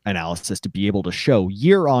analysis to be able to show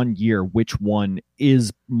year on year which one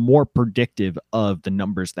is more predictive of the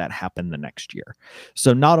numbers that happen the next year.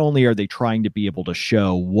 So not only are they trying to be able to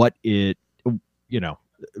show what it,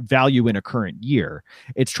 value in a current year,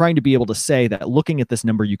 it's trying to be able to say that looking at this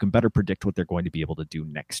number, you can better predict what they're going to be able to do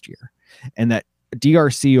next year. And that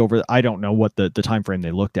DRC over, I don't know what the time frame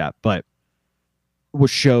they looked at, but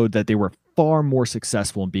showed that they were far more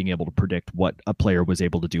successful in being able to predict what a player was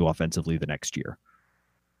able to do offensively the next year.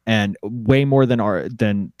 And way more than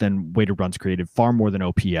weighted runs created, far more than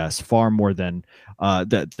OPS, far more than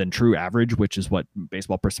true average, which is what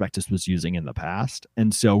Baseball Prospectus was using in the past.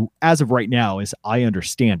 And so, as of right now, as I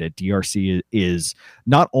understand it, DRC is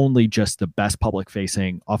not only just the best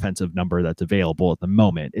public-facing offensive number that's available at the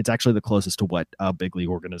moment; it's actually the closest to what big league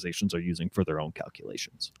organizations are using for their own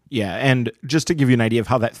calculations. Yeah, and just to give you an idea of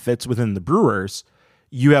how that fits within the Brewers,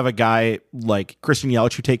 you have a guy like Christian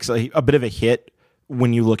Yelich who takes a bit of a hit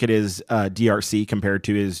when you look at his DRC compared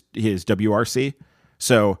to his WRC.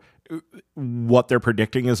 So what they're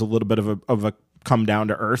predicting is a little bit of a come down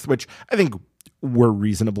to earth, which I think we're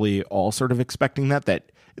reasonably all sort of expecting that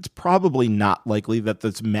it's probably not likely that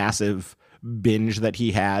this massive binge that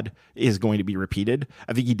he had is going to be repeated.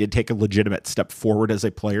 I think he did take a legitimate step forward as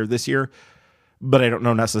a player this year, but I don't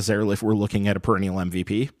know necessarily if we're looking at a perennial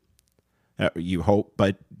MVP. You hope,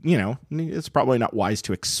 but it's probably not wise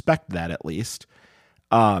to expect that, at least.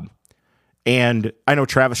 And I know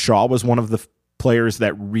Travis Shaw was one of the players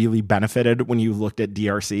that really benefited when you looked at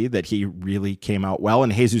DRC, that he really came out well,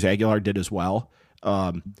 and Jesus Aguilar did as well.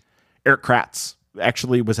 Eric Kratz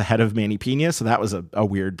actually was ahead of Manny Pena, so that was a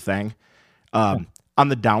weird thing. On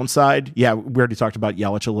the downside, yeah, we already talked about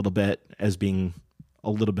Yelich a little bit as being a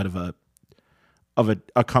little bit of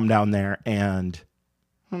a come down there, and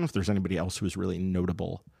I don't know if there's anybody else who was really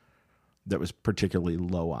notable that was particularly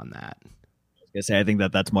low on that. I think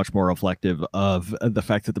that's much more reflective of the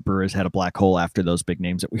fact that the Brewers had a black hole after those big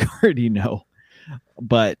names that we already know.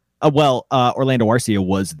 But, Orlando Arcia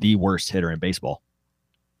was the worst hitter in baseball.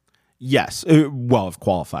 Yes. If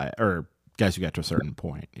qualify or guys who got to a certain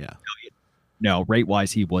point. Yeah. No,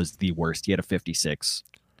 rate-wise, he was the worst. He had a 56.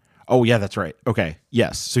 Oh, yeah, that's right. Okay.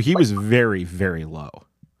 Yes. So he was very, very low.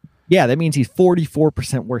 Yeah, that means he's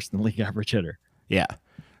 44% worse than league average hitter. Yeah.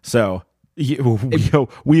 So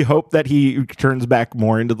we hope that he turns back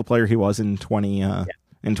more into the player he was in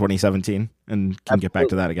 2017 and can get back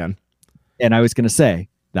to that again. And I was going to say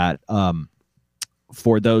that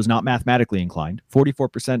for those not mathematically inclined,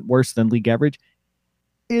 44% worse than league average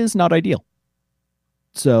is not ideal.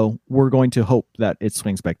 So we're going to hope that it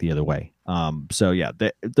swings back the other way.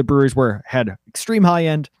 The Brewers had extreme high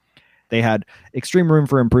end. They had extreme room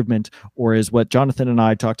for improvement, or is what Jonathan Judge and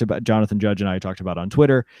I talked about on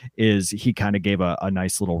Twitter, is he kind of gave a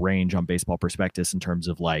nice little range on Baseball Prospectus in terms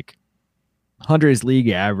of like 100 is league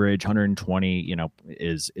average, 120,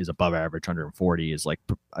 is above average, 140 is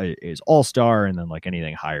is all-star, and then like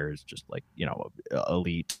anything higher is just like,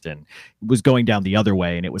 elite, and was going down the other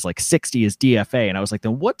way, and it was like 60 is DFA, and I was like,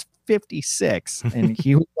 then what's 56? And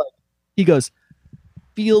he goes,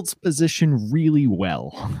 fields position really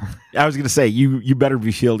well. I was going to say, you better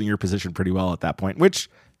be fielding your position pretty well at that point, which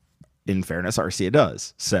in fairness, Arcia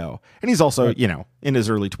does. So, and he's also, in his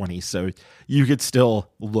early 20s, so you could still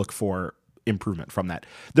look for improvement from that.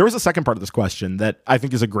 There was a second part of this question that I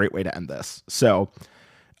think is a great way to end this. So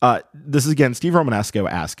this is again, Steve Romanesco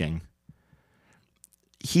asking,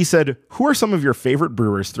 he said, who are some of your favorite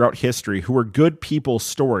Brewers throughout history who are good people's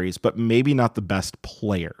stories, but maybe not the best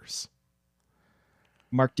players?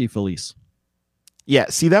 Mark DeFelice. Yeah,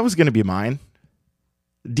 see, that was going to be mine.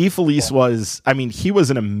 DeFelice was, I mean, he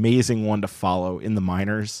was an amazing one to follow in the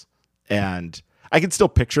minors. And I can still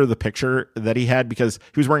picture the picture that he had because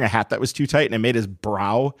he was wearing a hat that was too tight and it made his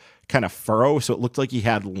brow kind of furrow. So it looked like he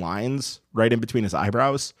had lines right in between his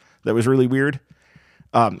eyebrows. That was really weird.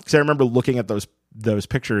 Because I remember looking at those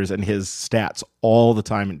pictures and his stats all the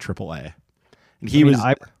time in AAA. And he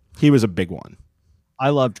was a big one. I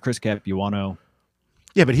loved Chris Capuano.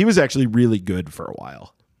 Yeah, but he was actually really good for a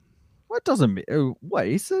while. What doesn't mean what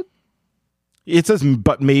he said? It says,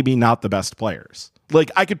 but maybe not the best players.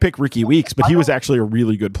 Like I could pick Ricky Weeks, but he was actually a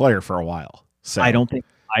really good player for a while. So I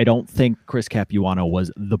don't think Chris Capuano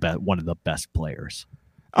was one of the best players.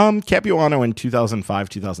 Capuano in 2005,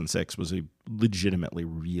 2006 was a legitimately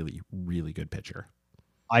really, really good pitcher.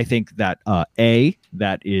 I think that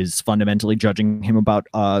that is fundamentally judging him about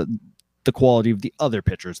the quality of the other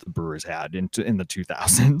pitchers the Brewers had in the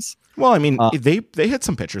 2000s. Well, I mean, they had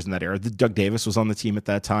some pitchers in that era. Doug Davis was on the team at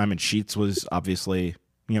that time, and Sheets was obviously,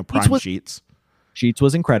 prime Sheets. Sheets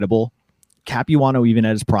was incredible. Capuano, even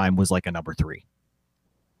at his prime, was like a number 3.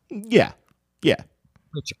 Yeah.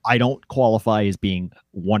 Which I don't qualify as being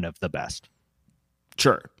one of the best.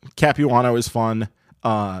 Sure. Capuano is fun.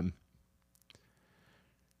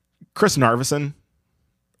 Chris Narveson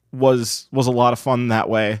was a lot of fun that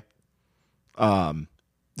way.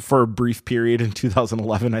 For a brief period in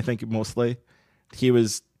 2011, I think mostly he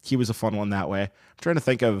was a fun one that way. I'm trying to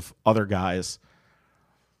think of other guys.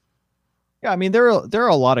 Yeah, I mean there are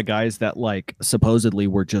a lot of guys that like supposedly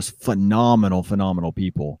were just phenomenal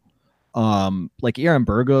people. Like Aaron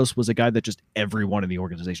Burgos was a guy that just everyone in the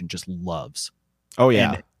organization just loves. Oh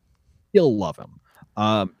yeah, and still love him.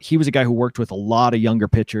 He was a guy who worked with a lot of younger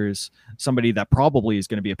pitchers. Somebody that probably is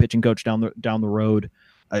going to be a pitching coach down the road.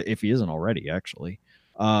 If he isn't already, actually.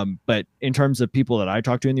 But in terms of people that I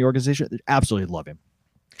talk to in the organization, absolutely love him.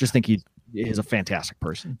 Just think he is a fantastic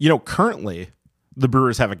person. Currently, the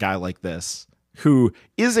Brewers have a guy like this who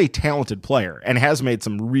is a talented player and has made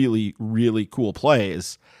some really, really cool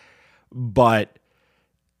plays, but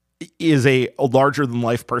is a larger than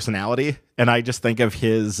life personality. And I just think of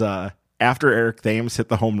his after Eric Thames hit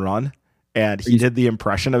the home run. And he did the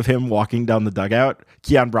impression of him walking down the dugout,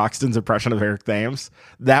 Keon Broxton's impression of Eric Thames.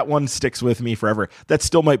 That one sticks with me forever. That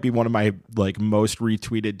still might be one of my most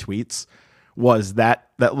retweeted tweets. Was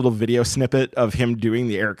that little video snippet of him doing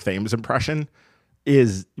the Eric Thames impression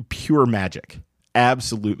is pure magic,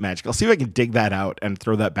 absolute magic. I'll see if I can dig that out and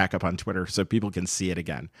throw that back up on Twitter so people can see it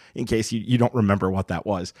again in case you don't remember what that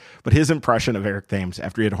was. But his impression of Eric Thames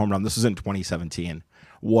after he had a home run, this was in 2017,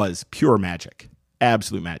 was pure magic,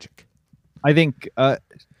 absolute magic. I think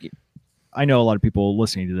I know a lot of people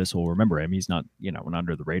listening to this will remember him. He's not, an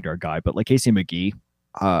under the radar guy, but like Casey McGee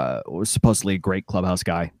was supposedly a great clubhouse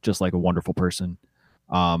guy, just like a wonderful person.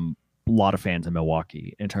 A lot of fans in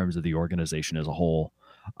Milwaukee in terms of the organization as a whole.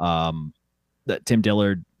 That Tim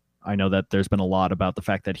Dillard, I know that there's been a lot about the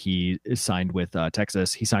fact that he is signed with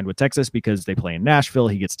Texas. He signed with Texas because they play in Nashville.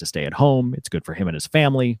 He gets to stay at home. It's good for him and his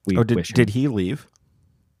family. Did he leave?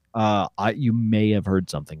 You may have heard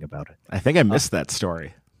something about it. I think I missed that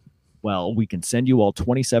story. Well, we can send you all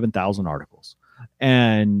 27,000 articles.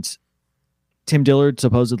 And Tim Dillard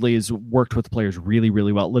supposedly has worked with players really,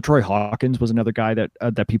 really well. LaTroy Hawkins was another guy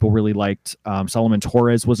that people really liked. Solomon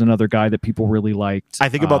Torres was another guy that people really liked. I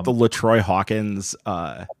think about the LaTroy Hawkins,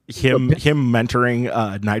 him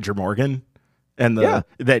mentoring Niger Morgan, and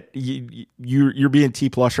that you're being T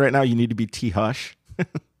plus right now. You need to be T hush.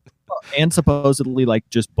 And supposedly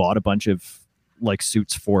just bought a bunch of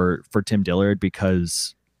suits for Tim Dillard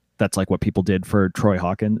because that's what people did for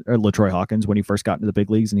LaTroy Hawkins when he first got into the big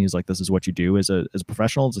leagues. And he's like, this is what you do as a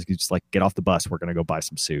professional. You just get off the bus. We're going to go buy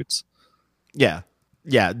some suits. Yeah.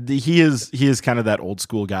 Yeah. He is kind of that old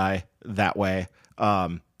school guy that way.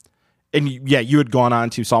 And you had gone on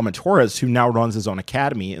to Solomon Torres, who now runs his own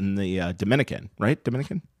academy in the Dominican, right?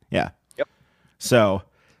 Dominican. Yeah. Yep. So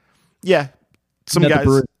yeah.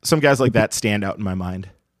 Some guys like that stand out in my mind.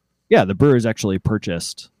 Yeah, the Brewers actually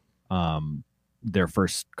purchased their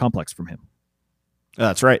first complex from him.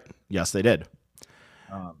 That's right. Yes, they did.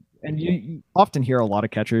 And you often hear a lot of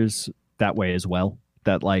catchers that way as well,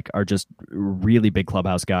 that are just really big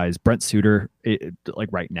clubhouse guys. Brent Suter,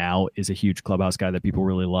 right now, is a huge clubhouse guy that people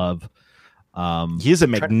really love. He is a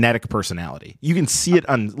magnetic personality. You can see it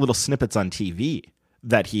on little snippets on TV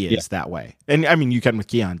that he is that way. And I mean, you can with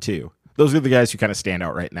Keon too. Those are the guys who kind of stand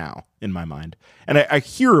out right now in my mind. And I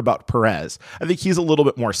hear about Perez. I think he's a little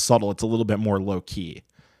bit more subtle. It's a little bit more low key.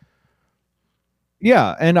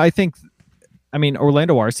 Yeah. And I think,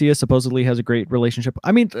 Orlando Arcia supposedly has a great relationship.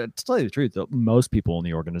 To tell you the truth, most people in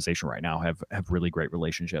the organization right now have really great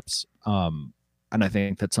relationships. And I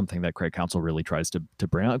think that's something that Craig Counsell really tries to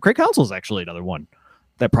bring out. Craig Counsell is actually another one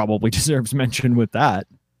that probably deserves mention with that.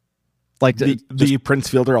 Like the Prince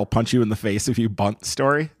Fielder, I'll punch you in the face if you bunt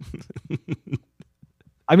story.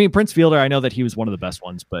 I mean, Prince Fielder, I know that he was one of the best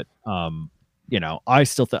ones, but I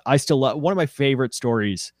still love, one of my favorite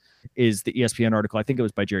stories is the ESPN article. I think it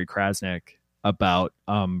was by Jerry Krasnick about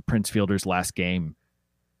Prince Fielder's last game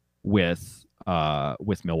with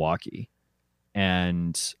Milwaukee,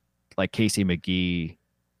 and like Casey McGee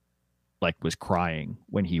like was crying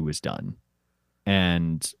when he was done.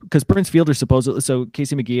 And because Prince Fielder supposedly, so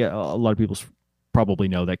Casey McGee, a lot of people probably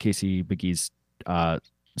know that Casey McGee's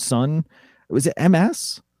son, was it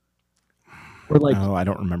MS? Or like, oh, I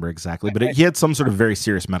don't remember exactly, but he had some sort of very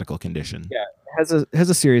serious medical condition. Yeah, has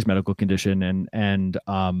a serious medical condition, and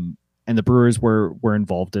the Brewers were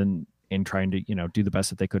involved in trying to do the best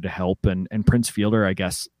that they could to help, and Prince Fielder, I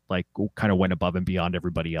guess, like kind of went above and beyond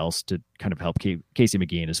everybody else to kind of help Casey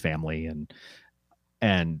McGee and his family, and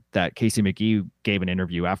that Casey McGee gave an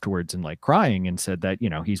interview afterwards and like crying and said that,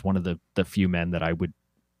 he's one of the few men that I would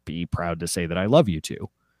be proud to say that I love you to.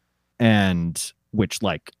 And which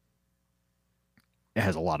like, it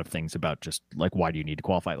has a lot of things about just like, why do you need to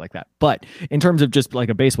qualify like that? But in terms of just like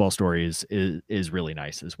a baseball story is really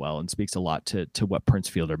nice as well. And speaks a lot to what Prince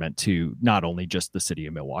Fielder meant to not only just the city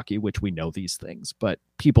of Milwaukee, which we know these things, but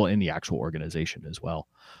people in the actual organization as well.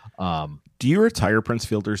 Do you retire Prince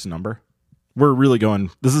Fielder's number? We're really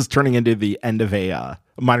this is turning into the end of a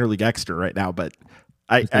minor league extra right now, but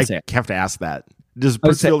I have to ask that. Does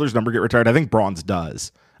Prince Fielder's number get retired? I think Braun's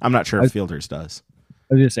does. I'm not sure if Fielder's does.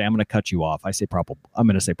 I was going to say, I'm going to cut you off. I'm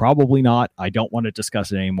going to say probably not. I don't want to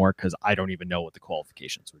discuss it anymore because I don't even know what the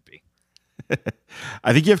qualifications would be.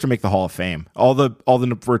 I think you have to make the Hall of Fame. All the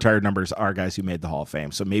retired numbers are guys who made the Hall of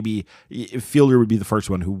Fame. So maybe Fielder would be the first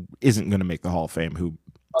one who isn't going to make the Hall of Fame. Who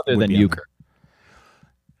other than Euchre?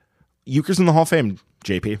 Euchre's in the Hall of Fame,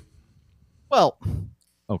 JP. Well,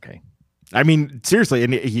 okay. I mean, seriously,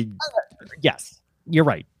 and he. Yes, you're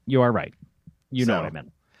right. You are right. You know what I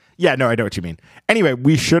meant. Yeah, no, I know what you mean. Anyway,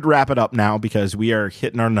 we should wrap it up now because we are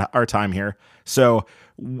hitting our time here. So,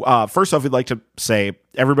 first off, we'd like to say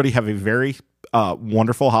everybody have a very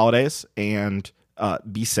wonderful holidays and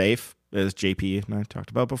be safe, as JP and I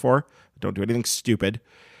talked about before. Don't do anything stupid.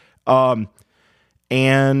 And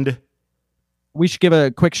we should give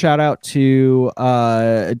a quick shout out to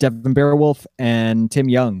Devin Beowulf and Tim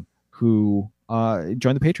Young, who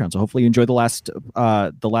joined the Patreon. So hopefully you enjoyed the last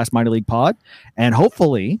minor league pod, and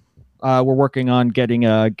hopefully we're working on getting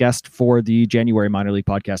a guest for the January minor league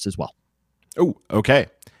podcast as well. Oh, okay.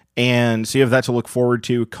 And so you have that to look forward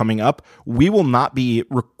to coming up. We will not be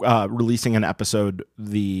releasing an episode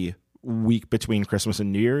the week between Christmas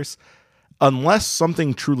and New Year's unless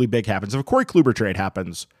something truly big happens. If a Corey Kluber trade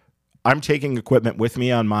happens, I'm taking equipment with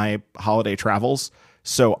me on my holiday travels.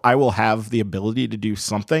 So I will have the ability to do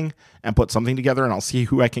something and put something together, and I'll see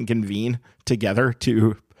who I can convene together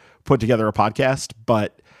to put together a podcast.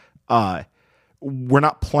 But we're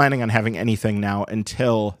not planning on having anything now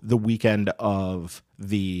until the weekend of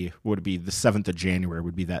the 7th of January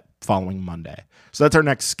would be that following Monday. So that's our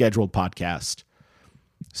next scheduled podcast.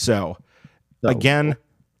 So again,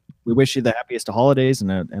 we wish you the happiest of holidays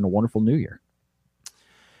and a wonderful new year.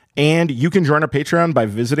 And you can join our Patreon by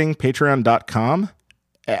visiting patreon.com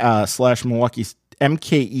 /Milwaukee's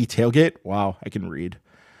MKE Tailgate. Wow, I can read.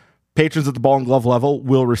 Patrons at the ball and glove level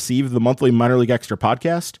will receive the monthly minor league extra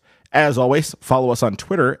podcast. As always, follow us on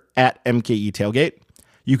Twitter at MKE Tailgate.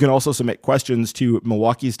 You can also submit questions to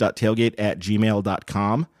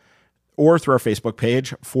milwaukees.tailgate@gmail.com or through our Facebook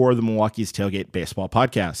page for the Milwaukee's Tailgate Baseball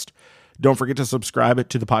Podcast. Don't forget to subscribe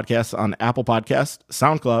to the podcast on Apple Podcasts,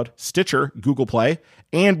 SoundCloud, Stitcher, Google Play,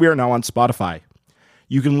 and we are now on Spotify.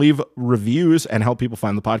 You can leave reviews and help people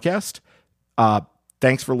find the podcast.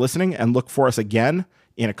 Thanks for listening, and look for us again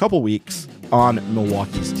in a couple weeks on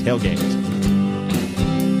Milwaukee's Tailgate.